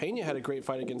night, but Pena had a great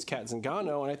fight against Kat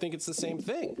Zingano, and I think it's the same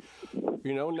thing.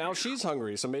 Now she's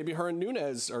hungry, so maybe her and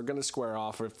Nunes are going to square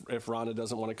off if Ronda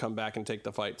doesn't want to come back and take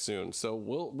the fight soon. So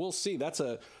we'll see. That's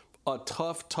a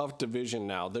tough division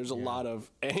now. There's a lot of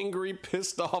angry,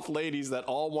 pissed off ladies that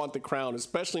all want the crown,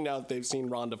 especially now that they've seen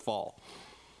Ronda fall.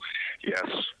 Yes.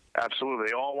 Absolutely.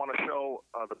 They all want to show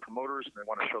the promoters, and they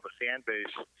want to show the fan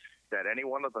base that any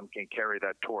one of them can carry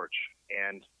that torch.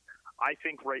 And I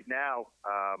think right now,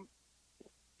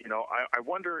 I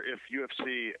wonder if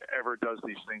UFC ever does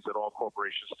these things that all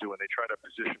corporations do, and they try to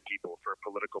position people for a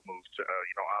political move to,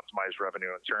 optimize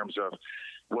revenue in terms of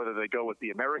whether they go with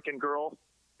the American girl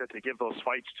that they give those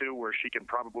fights to where she can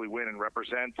probably win and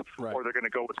represent, or they're going to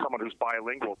go with someone who's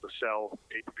bilingual to sell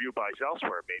pay-per-view buys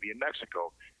elsewhere, maybe in Mexico,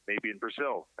 maybe in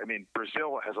Brazil. I mean,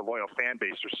 Brazil has a loyal fan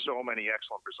base. There's so many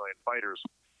excellent Brazilian fighters.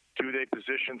 Do they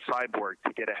position Cyborg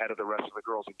to get ahead of the rest of the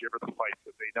girls and give her the fight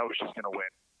that they know she's going to win,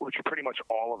 which are pretty much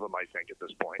all of them, I think, at this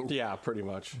point. Yeah, pretty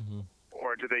much. Mm-hmm.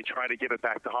 Or do they try to give it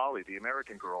back to Holly, the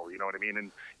American girl, you know what I mean,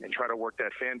 and try to work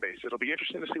that fan base? It'll be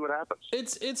interesting to see what happens.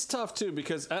 It's tough, too,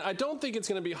 because I don't think it's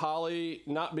going to be Holly,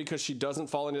 not because she doesn't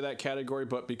fall into that category,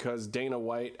 but because Dana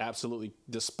White absolutely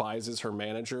despises her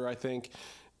manager, I think.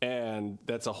 And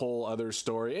that's a whole other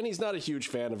story. And he's not a huge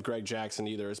fan of Greg Jackson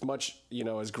either. As much,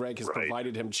 as Greg has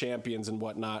provided him champions and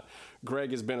whatnot,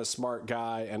 Greg has been a smart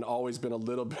guy and always been a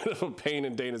little bit of a pain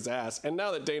in Dana's ass. And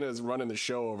now that Dana is running the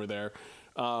show over there,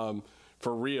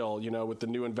 for real, with the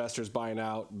new investors buying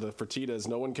out the Fertittas,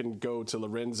 no one can go to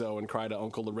Lorenzo and cry to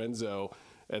Uncle Lorenzo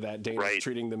that Dana's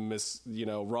treating them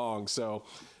wrong. So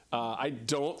I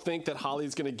don't think that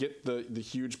Holly's going to get the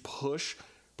huge push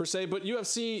per se, but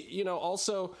UFC,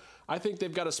 also I think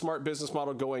they've got a smart business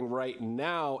model going right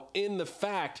now in the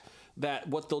fact that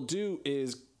what they'll do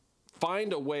is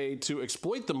find a way to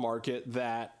exploit the market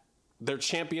that their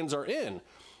champions are in.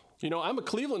 I'm a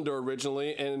Clevelander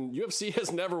originally, and UFC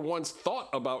has never once thought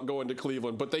about going to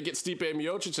Cleveland, but they get Stipe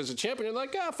Miocic as a champion, and they're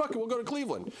like, fuck it, we'll go to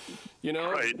Cleveland. They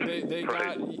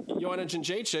got Joanna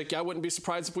Jędrzejczyk. I wouldn't be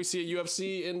surprised if we see a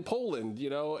UFC in Poland,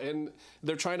 and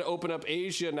they're trying to open up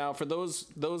Asia now for those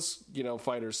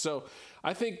fighters. So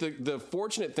I think the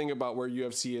fortunate thing about where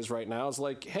UFC is right now is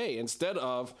like, hey, instead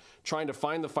of trying to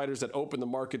find the fighters that open the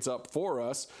markets up for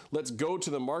us, let's go to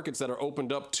the markets that are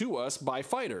opened up to us by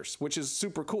fighters, which is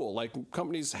super cool. Like,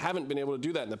 companies haven't been able to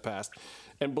do that in the past.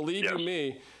 And believe you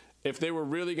me, if they were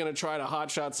really going to try to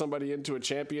hotshot somebody into a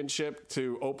championship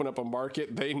to open up a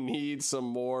market, they need some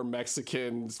more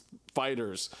Mexican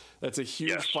fighters. That's a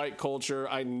huge fight culture.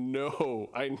 I know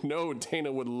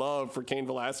Dana would love for Cain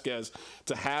Velasquez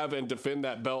to have and defend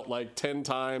that belt like 10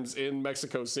 times in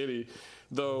Mexico City,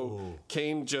 though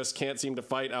Cain just can't seem to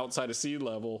fight outside of sea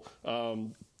level.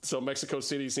 So Mexico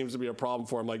City seems to be a problem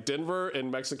for him. Like Denver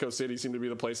and Mexico City seem to be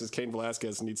the places Cain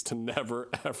Velasquez needs to never,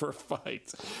 ever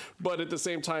fight. But at the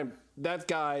same time, that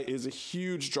guy is a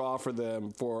huge draw for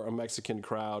them for a Mexican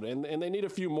crowd. And they need a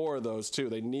few more of those, too.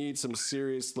 They need some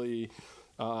seriously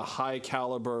high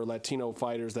caliber Latino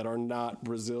fighters that are not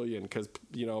Brazilian, because,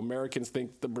 Americans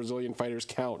think the Brazilian fighters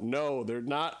count. No, they're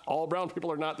not. All brown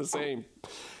people are not the same.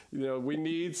 We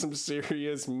need some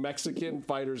serious Mexican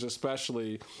fighters,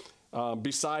 especially.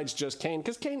 Besides just Cain,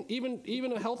 because Cain,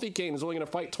 even a healthy Cain is only going to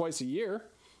fight twice a year.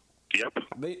 Yep.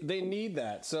 They need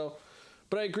that. So,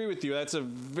 but I agree with you. That's a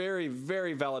very,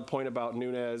 very valid point about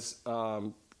Nunes.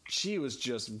 She was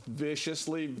just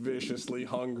viciously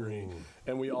hungry,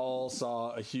 and we all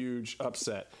saw a huge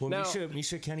upset. Well, now,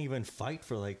 Misha can't even fight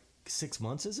for like 6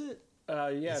 months, is it?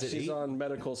 She's on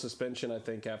medical suspension, I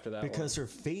think, after that because one.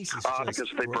 her face is just because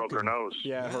they broke her nose.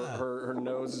 Yeah. Her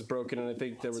nose is broken, and I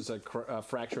think there was a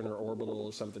fracture in her orbital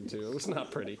or something, too. It was not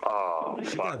pretty. Oh,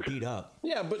 she got beat up.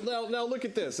 Yeah, but now look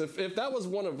at this. If that was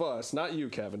one of us, not you,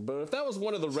 Kevin, but if that was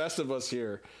one of the rest of us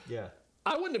here,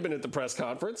 I wouldn't have been at the press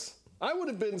conference. I would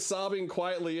have been sobbing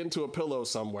quietly into a pillow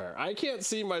somewhere. I can't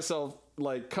see myself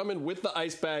like coming with the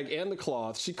ice bag and the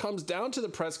cloth. She comes down to the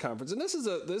press conference, and this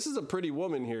is a pretty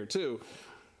woman here too,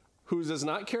 who does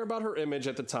not care about her image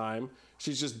at the time.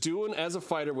 She's just doing as a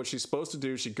fighter what she's supposed to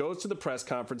do. She goes to the press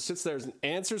conference, sits there and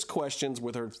answers questions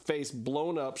with her face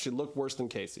blown up. She looked worse than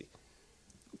Casey.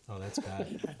 Oh, that's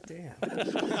bad. God damn.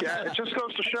 Yeah, it just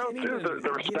goes to show too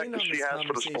the respect that she has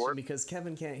for the sport. Because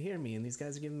Kevin can't hear me, and these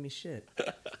guys are giving me shit.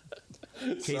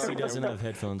 Casey doesn't have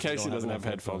headphones. Casey doesn't have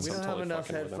headphones. We I'm don't totally have enough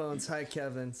fucking with him. headphones. Hi,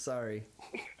 Kevin. Sorry.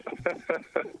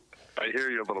 I hear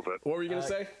you a little bit. What were you gonna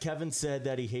say? Kevin said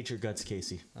that he hates your guts,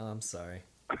 Casey. Oh, I'm sorry.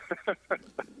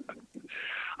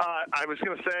 I was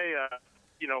going to say,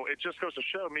 it just goes to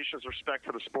show Misha's respect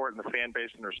for the sport and the fan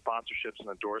base and her sponsorships and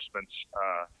endorsements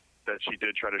that she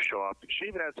did try to show up. She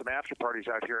even had some after parties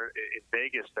out here in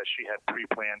Vegas that she had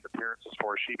pre-planned appearances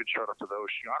for. She even showed up to those.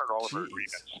 She honored all of her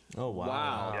agreements. Oh, wow.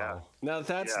 Wow. Yeah. Now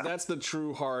that's the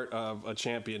true heart of a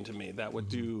champion to me. That would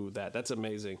do that. That's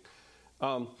amazing.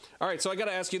 All right, so I got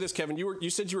to ask you this, Kevin. You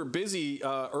said you were busy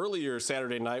earlier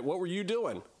Saturday night. What were you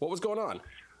doing? What was going on?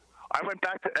 I went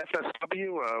back to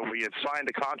FSW. We had signed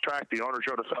a contract. The owner,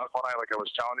 Joe DeFalco, and I, like I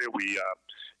was telling you, we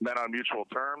met on mutual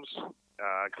terms,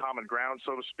 common ground,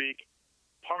 so to speak.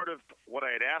 Part of what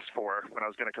I had asked for when I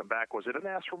was going to come back was I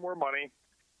didn't ask for more money.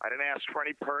 I didn't ask for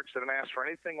any perks. I didn't ask for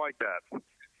anything like that.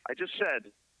 I just said,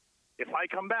 if I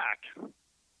come back,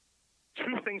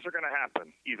 two things are going to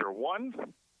happen. Either one,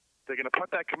 they're going to put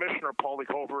that commissioner, Paulie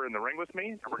Cover, in the ring with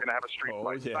me, and we're going to have a street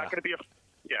fight. Yeah. It's not going to be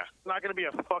not going to be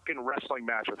a fucking wrestling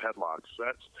match with headlocks.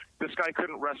 This guy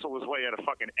couldn't wrestle his way out of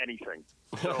fucking anything.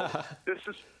 So this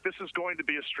is going to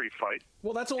be a street fight.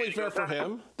 Well, that's only fair for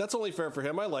him. That's only fair for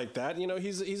him. I like that. You know,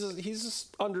 he's an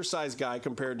undersized guy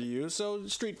compared to you, so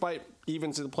street fight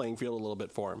evens the playing field a little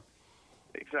bit for him.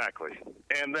 Exactly.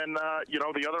 And then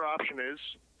the other option is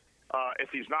if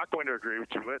he's not going to agree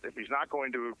to it, if he's not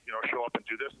going to show up and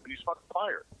do this, then he's fucking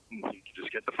fired. You can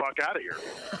just get the fuck out of here.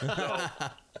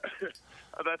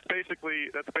 So that's basically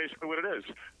what it is.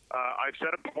 I've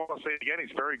said it before. I'll say it again.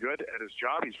 He's very good at his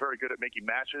job. He's very good at making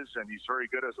matches, and he's very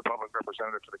good as a public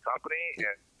representative for the company.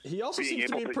 And he also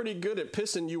seems to be pretty good at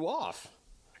pissing you off.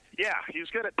 Yeah, he's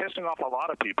good at pissing off a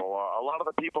lot of people. A lot of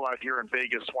the people out here in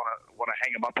Vegas want to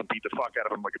hang him up and beat the fuck out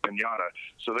of him like a piñata.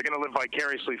 So they're going to live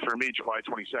vicariously through me July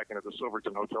 22nd at the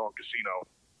Silverton Hotel and Casino.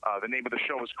 The name of the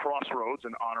show is Crossroads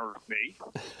in honor of me.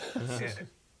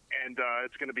 and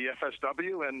it's going to be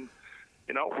FSW, and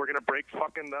we're going to break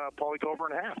fucking Paulie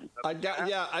Cover in half.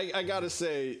 I got to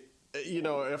say,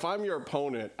 if I'm your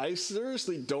opponent, I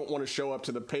seriously don't want to show up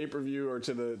to the pay-per-view or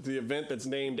to the event that's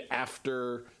named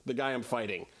after the guy I'm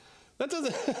fighting. That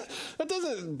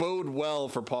doesn't bode well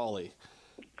for Paulie.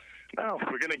 No,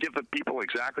 we're going to give the people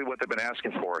exactly what they've been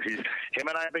asking for. Him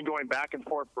and I have been going back and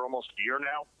forth for almost a year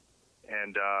now,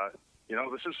 and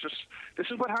this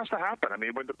is what has to happen. I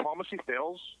mean, when diplomacy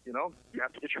fails, you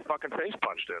have to get your fucking face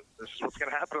punched in. This is what's going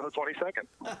to happen on the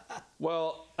 22nd.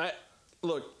 Well,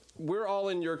 look, we're all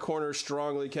in your corner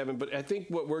strongly, Kevin, but I think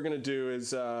what we're going to do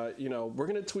is, we're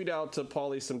going to tweet out to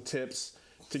Paulie some tips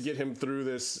to get him through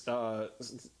this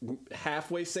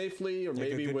halfway safely, or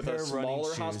maybe with a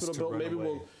smaller hospital bill. Maybe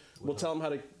we'll tell him how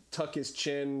to tuck his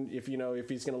chin if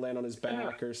he's going to land on his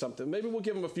back or something. Maybe we'll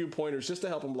give him a few pointers just to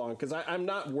help him along, because I'm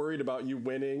not worried about you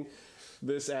winning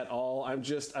this at all.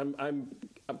 I'm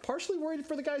partially worried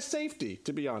for the guy's safety,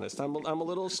 to be honest. I'm a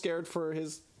little scared for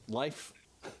his life.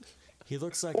 He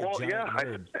looks like a giant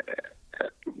nerd.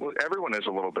 Well, everyone is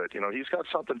a little bit. He's got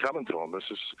something coming to him. This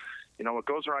is, what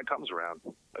goes around comes around.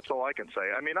 That's all I can say.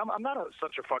 I mean, I'm not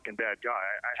such a fucking bad guy.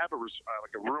 I have a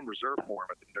room reserved for him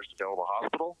at the nearest available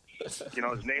hospital.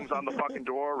 His name's on the fucking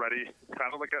door already,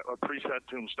 kind of like a preset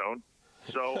tombstone.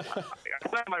 So I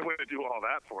found my way to do all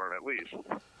that for him at least.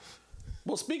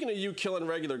 Well, speaking of you killing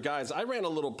regular guys, I ran a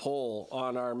little poll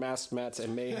on our Masked Mats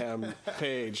and Mayhem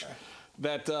page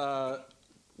that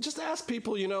just ask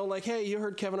people, like, hey, you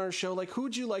heard Kevin on our show, like,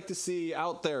 who'd you like to see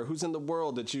out there? Who's in the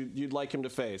world that you'd like him to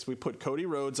face? We put Cody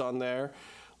Rhodes on there.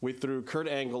 We threw Kurt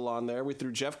Angle on there. We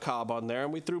threw Jeff Cobb on there.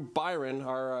 And we threw Byron,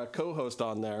 our co-host,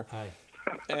 on there. Hi.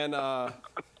 And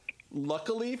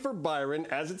luckily for Byron,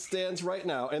 as it stands right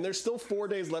now, and there's still 4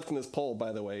 days left in this poll,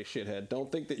 by the way, shithead.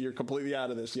 Don't think that you're completely out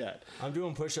of this yet. I'm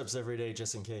doing push-ups every day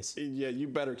just in case. Yeah, you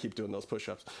better keep doing those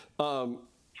push-ups.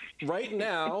 Right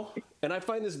now, and I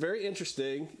find this very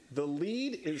interesting, the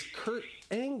lead is Kurt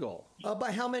Angle.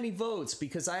 By how many votes?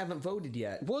 Because I haven't voted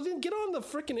yet. Well, then get on the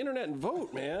freaking internet and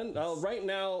vote, man. Right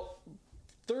now,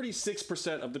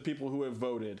 36% of the people who have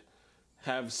voted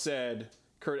have said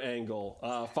Kurt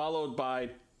Angle, followed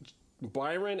by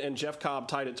Byron and Jeff Cobb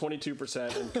tied at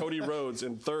 22%, and Cody Rhodes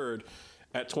in third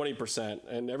at 20%,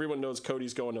 and everyone knows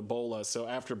Cody's going to Bola. So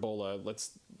after Bola,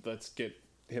 let's get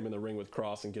him in the ring with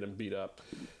Cross and get him beat up.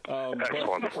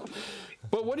 Excellent.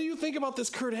 But what do you think about this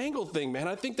Kurt Angle thing, man?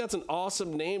 I think that's an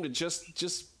awesome name to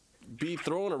just be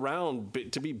thrown around,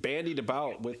 to be bandied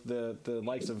about with the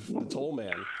likes of the Toll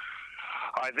Man.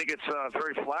 I think it's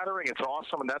very flattering. It's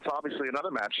awesome, and that's obviously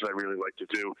another match that I really like to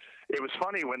do. It was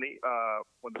funny when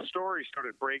the story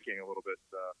started breaking a little bit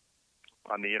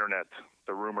on the internet,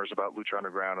 the rumors about Lucha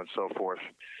Underground and so forth.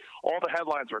 All the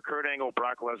headlines were Kurt Angle,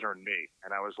 Brock Lesnar, and me,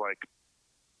 and I was like,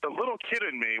 the little kid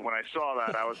in me, when I saw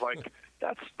that, I was like,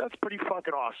 that's pretty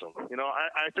fucking awesome. You know,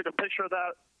 I took a picture of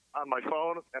that on my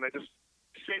phone, and I just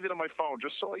saved it on my phone,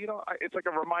 just so it's like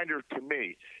a reminder to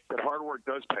me that hard work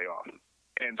does pay off.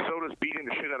 And so does beating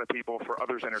the shit out of people for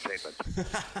others' entertainment.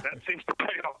 That seems to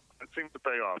pay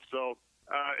off. So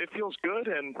it feels good,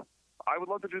 and I would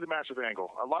love to do the match with Angle.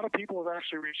 A lot of people have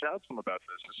actually reached out to him about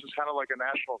this. This is kind of like a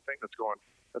national thing that's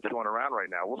going around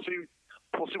right now. We'll see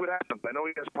what happens. I know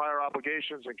he has prior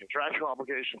obligations and contractual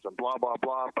obligations and blah, blah,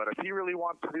 blah. But if he really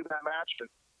wants to do that match,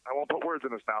 I won't put words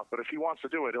in his mouth, but if he wants to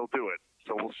do it, he'll do it.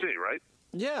 So we'll see, right?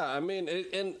 Yeah, I mean,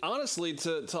 and honestly,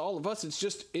 to all of us, it's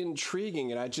just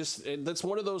intriguing. And that's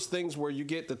one of those things where you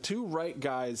get the two right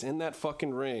guys in that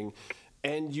fucking ring,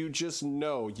 and you just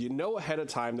know ahead of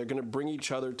time they're going to bring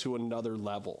each other to another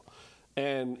level.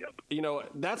 And,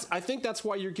 I think that's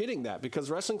why you're getting that,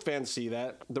 because wrestling fans see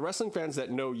that. The wrestling fans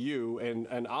that know you,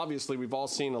 and obviously we've all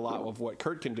seen a lot of what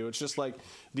Kurt can do. It's just like,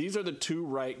 these are the two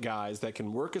right guys that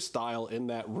can work a style in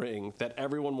that ring that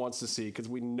everyone wants to see, because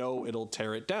we know it'll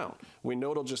tear it down. We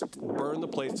know it'll just burn the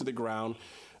place to the ground.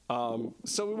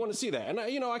 So we want to see that. And,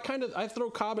 I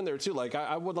throw Cobb in there too. Like,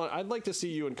 I'd like to see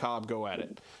you and Cobb go at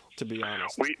it, to be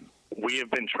honest. We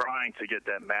have been trying to get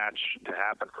that match to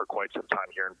happen for quite some time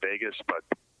here in Vegas, but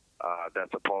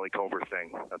that's a Paulie Cover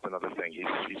thing. That's another thing.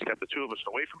 He's kept the two of us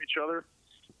away from each other.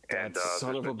 And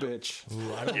son of a bitch.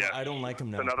 Ooh, I don't like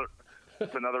him now.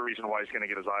 It's another reason why he's going to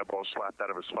get his eyeballs slapped out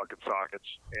of his fucking sockets.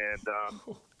 And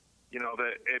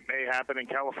that it may happen in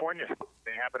California, it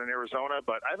may happen in Arizona,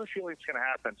 but I have a feeling it's going to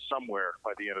happen somewhere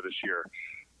by the end of this year.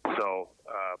 So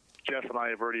Jeff and I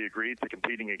have already agreed to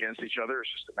competing against each other.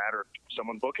 It's just a matter of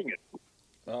someone booking it.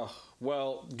 Oh,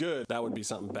 well, good. That would be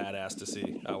something badass to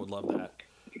see. I would love that.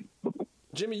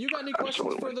 Jimmy, you got any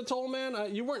questions for the Toll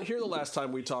Man? You weren't here the last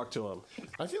time we talked to him.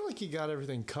 I feel like he got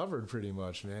everything covered pretty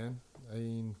much, man. I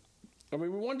mean, we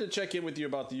wanted to check in with you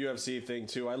about the UFC thing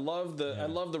too. I love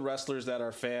the wrestlers that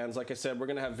are fans. Like I said, we're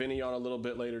gonna have Vinny on a little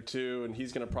bit later too, and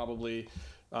he's gonna probably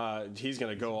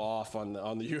go off on the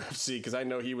UFC, because I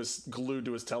know he was glued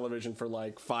to his television for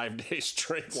like 5 days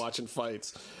straight watching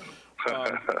fights.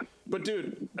 But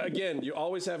dude, again, you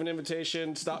always have an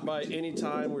invitation. Stop by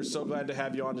anytime. We're so glad to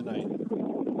have you on tonight.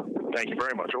 Thank you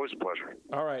very much. Always a pleasure.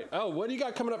 All right. Oh, what do you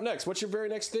got coming up next? What's your very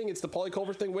next thing? It's the Paulie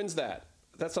Culver thing. When's that?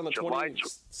 That's on the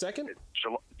 22nd?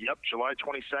 Yep, July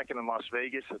 22nd in Las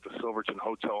Vegas at the Silverton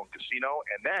Hotel and Casino.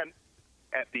 And then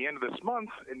at the end of this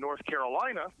month in North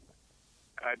Carolina,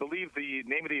 I believe the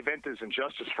name of the event is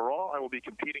Injustice for All. I will be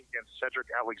competing against Cedric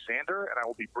Alexander, and I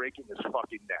will be breaking his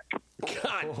fucking neck.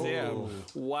 God damn.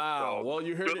 Wow. So, well,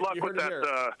 you heard good it. luck You heard with it that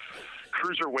here.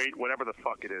 Cruiserweight, whatever the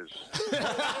fuck it is.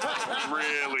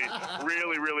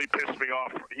 really pissed me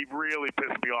off. He really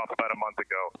pissed me off about a month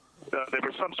ago. There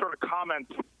was some sort of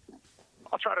comment.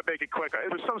 I'll try to make it quick.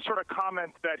 It was some sort of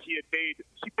comment that he had made.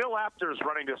 See, Bill Apter is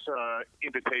running this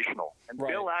invitational, and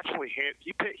right. Bill actually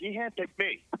he handpicked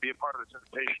me to be a part of this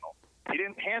invitational. He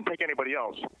didn't handpick anybody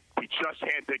else. He just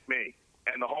handpicked me,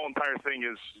 and the whole entire thing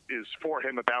is for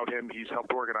him, about him. He's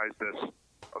helped organize this.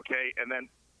 Okay, and then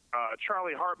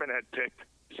Charlie Hartman had picked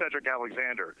Cedric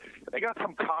Alexander. They got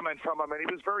some comment from him, and he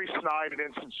was very snide and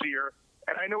insincere,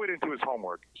 and I know he didn't do his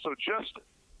homework. So just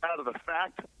out of the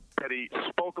fact that he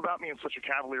spoke about me in such a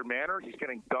cavalier manner, he's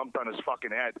getting dumped on his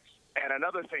fucking head. And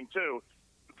another thing, too,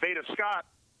 Veda Scott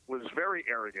was very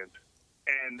arrogant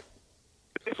and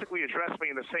basically addressed me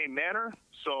in the same manner.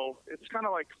 So it's kind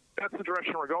of like, that's the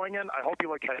direction we're going in. I hope you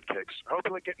like head kicks. I hope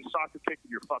you like getting soccer kicked in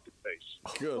your fucking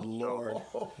face. Good Lord.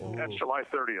 That's July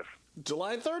 30th.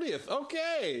 July 30th.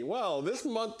 Okay. Well, this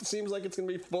month seems like it's going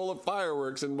to be full of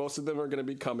fireworks, and most of them are going to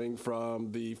be coming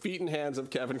from the feet and hands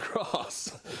of Kevin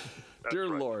Cross. Dear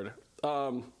right. Lord.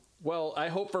 Well, I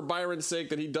hope for Byron's sake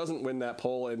that he doesn't win that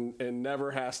poll and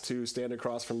never has to stand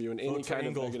across from you in any kind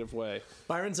of negative way.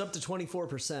 Byron's up to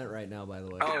 24% right now, by the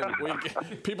way. Oh,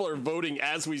 people are voting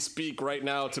as we speak right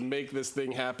now to make this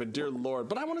thing happen. Dear Lord.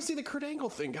 But I want to see the Kurt Angle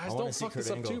thing, guys. Don't fuck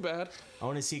this up too bad. I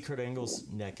want to see Kurt Angle's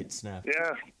neck get snapped.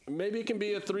 Yeah. Maybe it can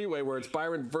be a three-way where it's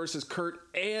Byron versus Kurt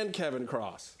and Kevin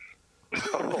Cross.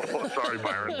 Oh, sorry,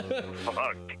 Byron.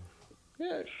 Fuck.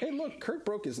 Yeah. Hey, look, Kurt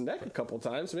broke his neck a couple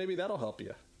times. Maybe that'll help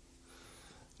you.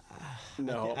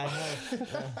 No.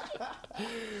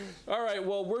 All right.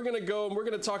 Well, we're going to go and we're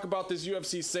going to talk about this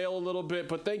UFC sale a little bit.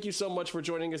 But thank you so much for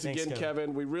joining us again,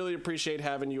 Kevin. We really appreciate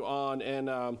having you on. And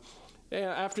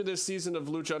after this season of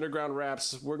Lucha Underground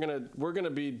Wraps, we're gonna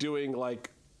be doing like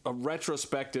a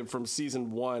retrospective from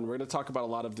season 1. We're going to talk about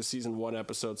a lot of the season 1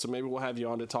 episodes. So maybe we'll have you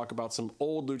on to talk about some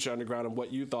old Lucha Underground and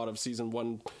what you thought of season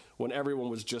 1 when everyone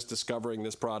was just discovering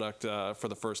this product for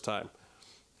the first time.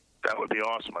 That would be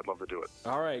awesome. I'd love to do it.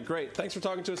 All right, great. Thanks for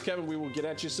talking to us, Kevin. We will get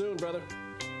at you soon, brother.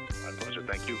 My pleasure.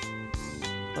 Thank you.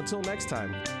 Until next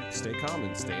time, stay calm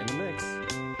and stay in the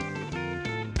mix.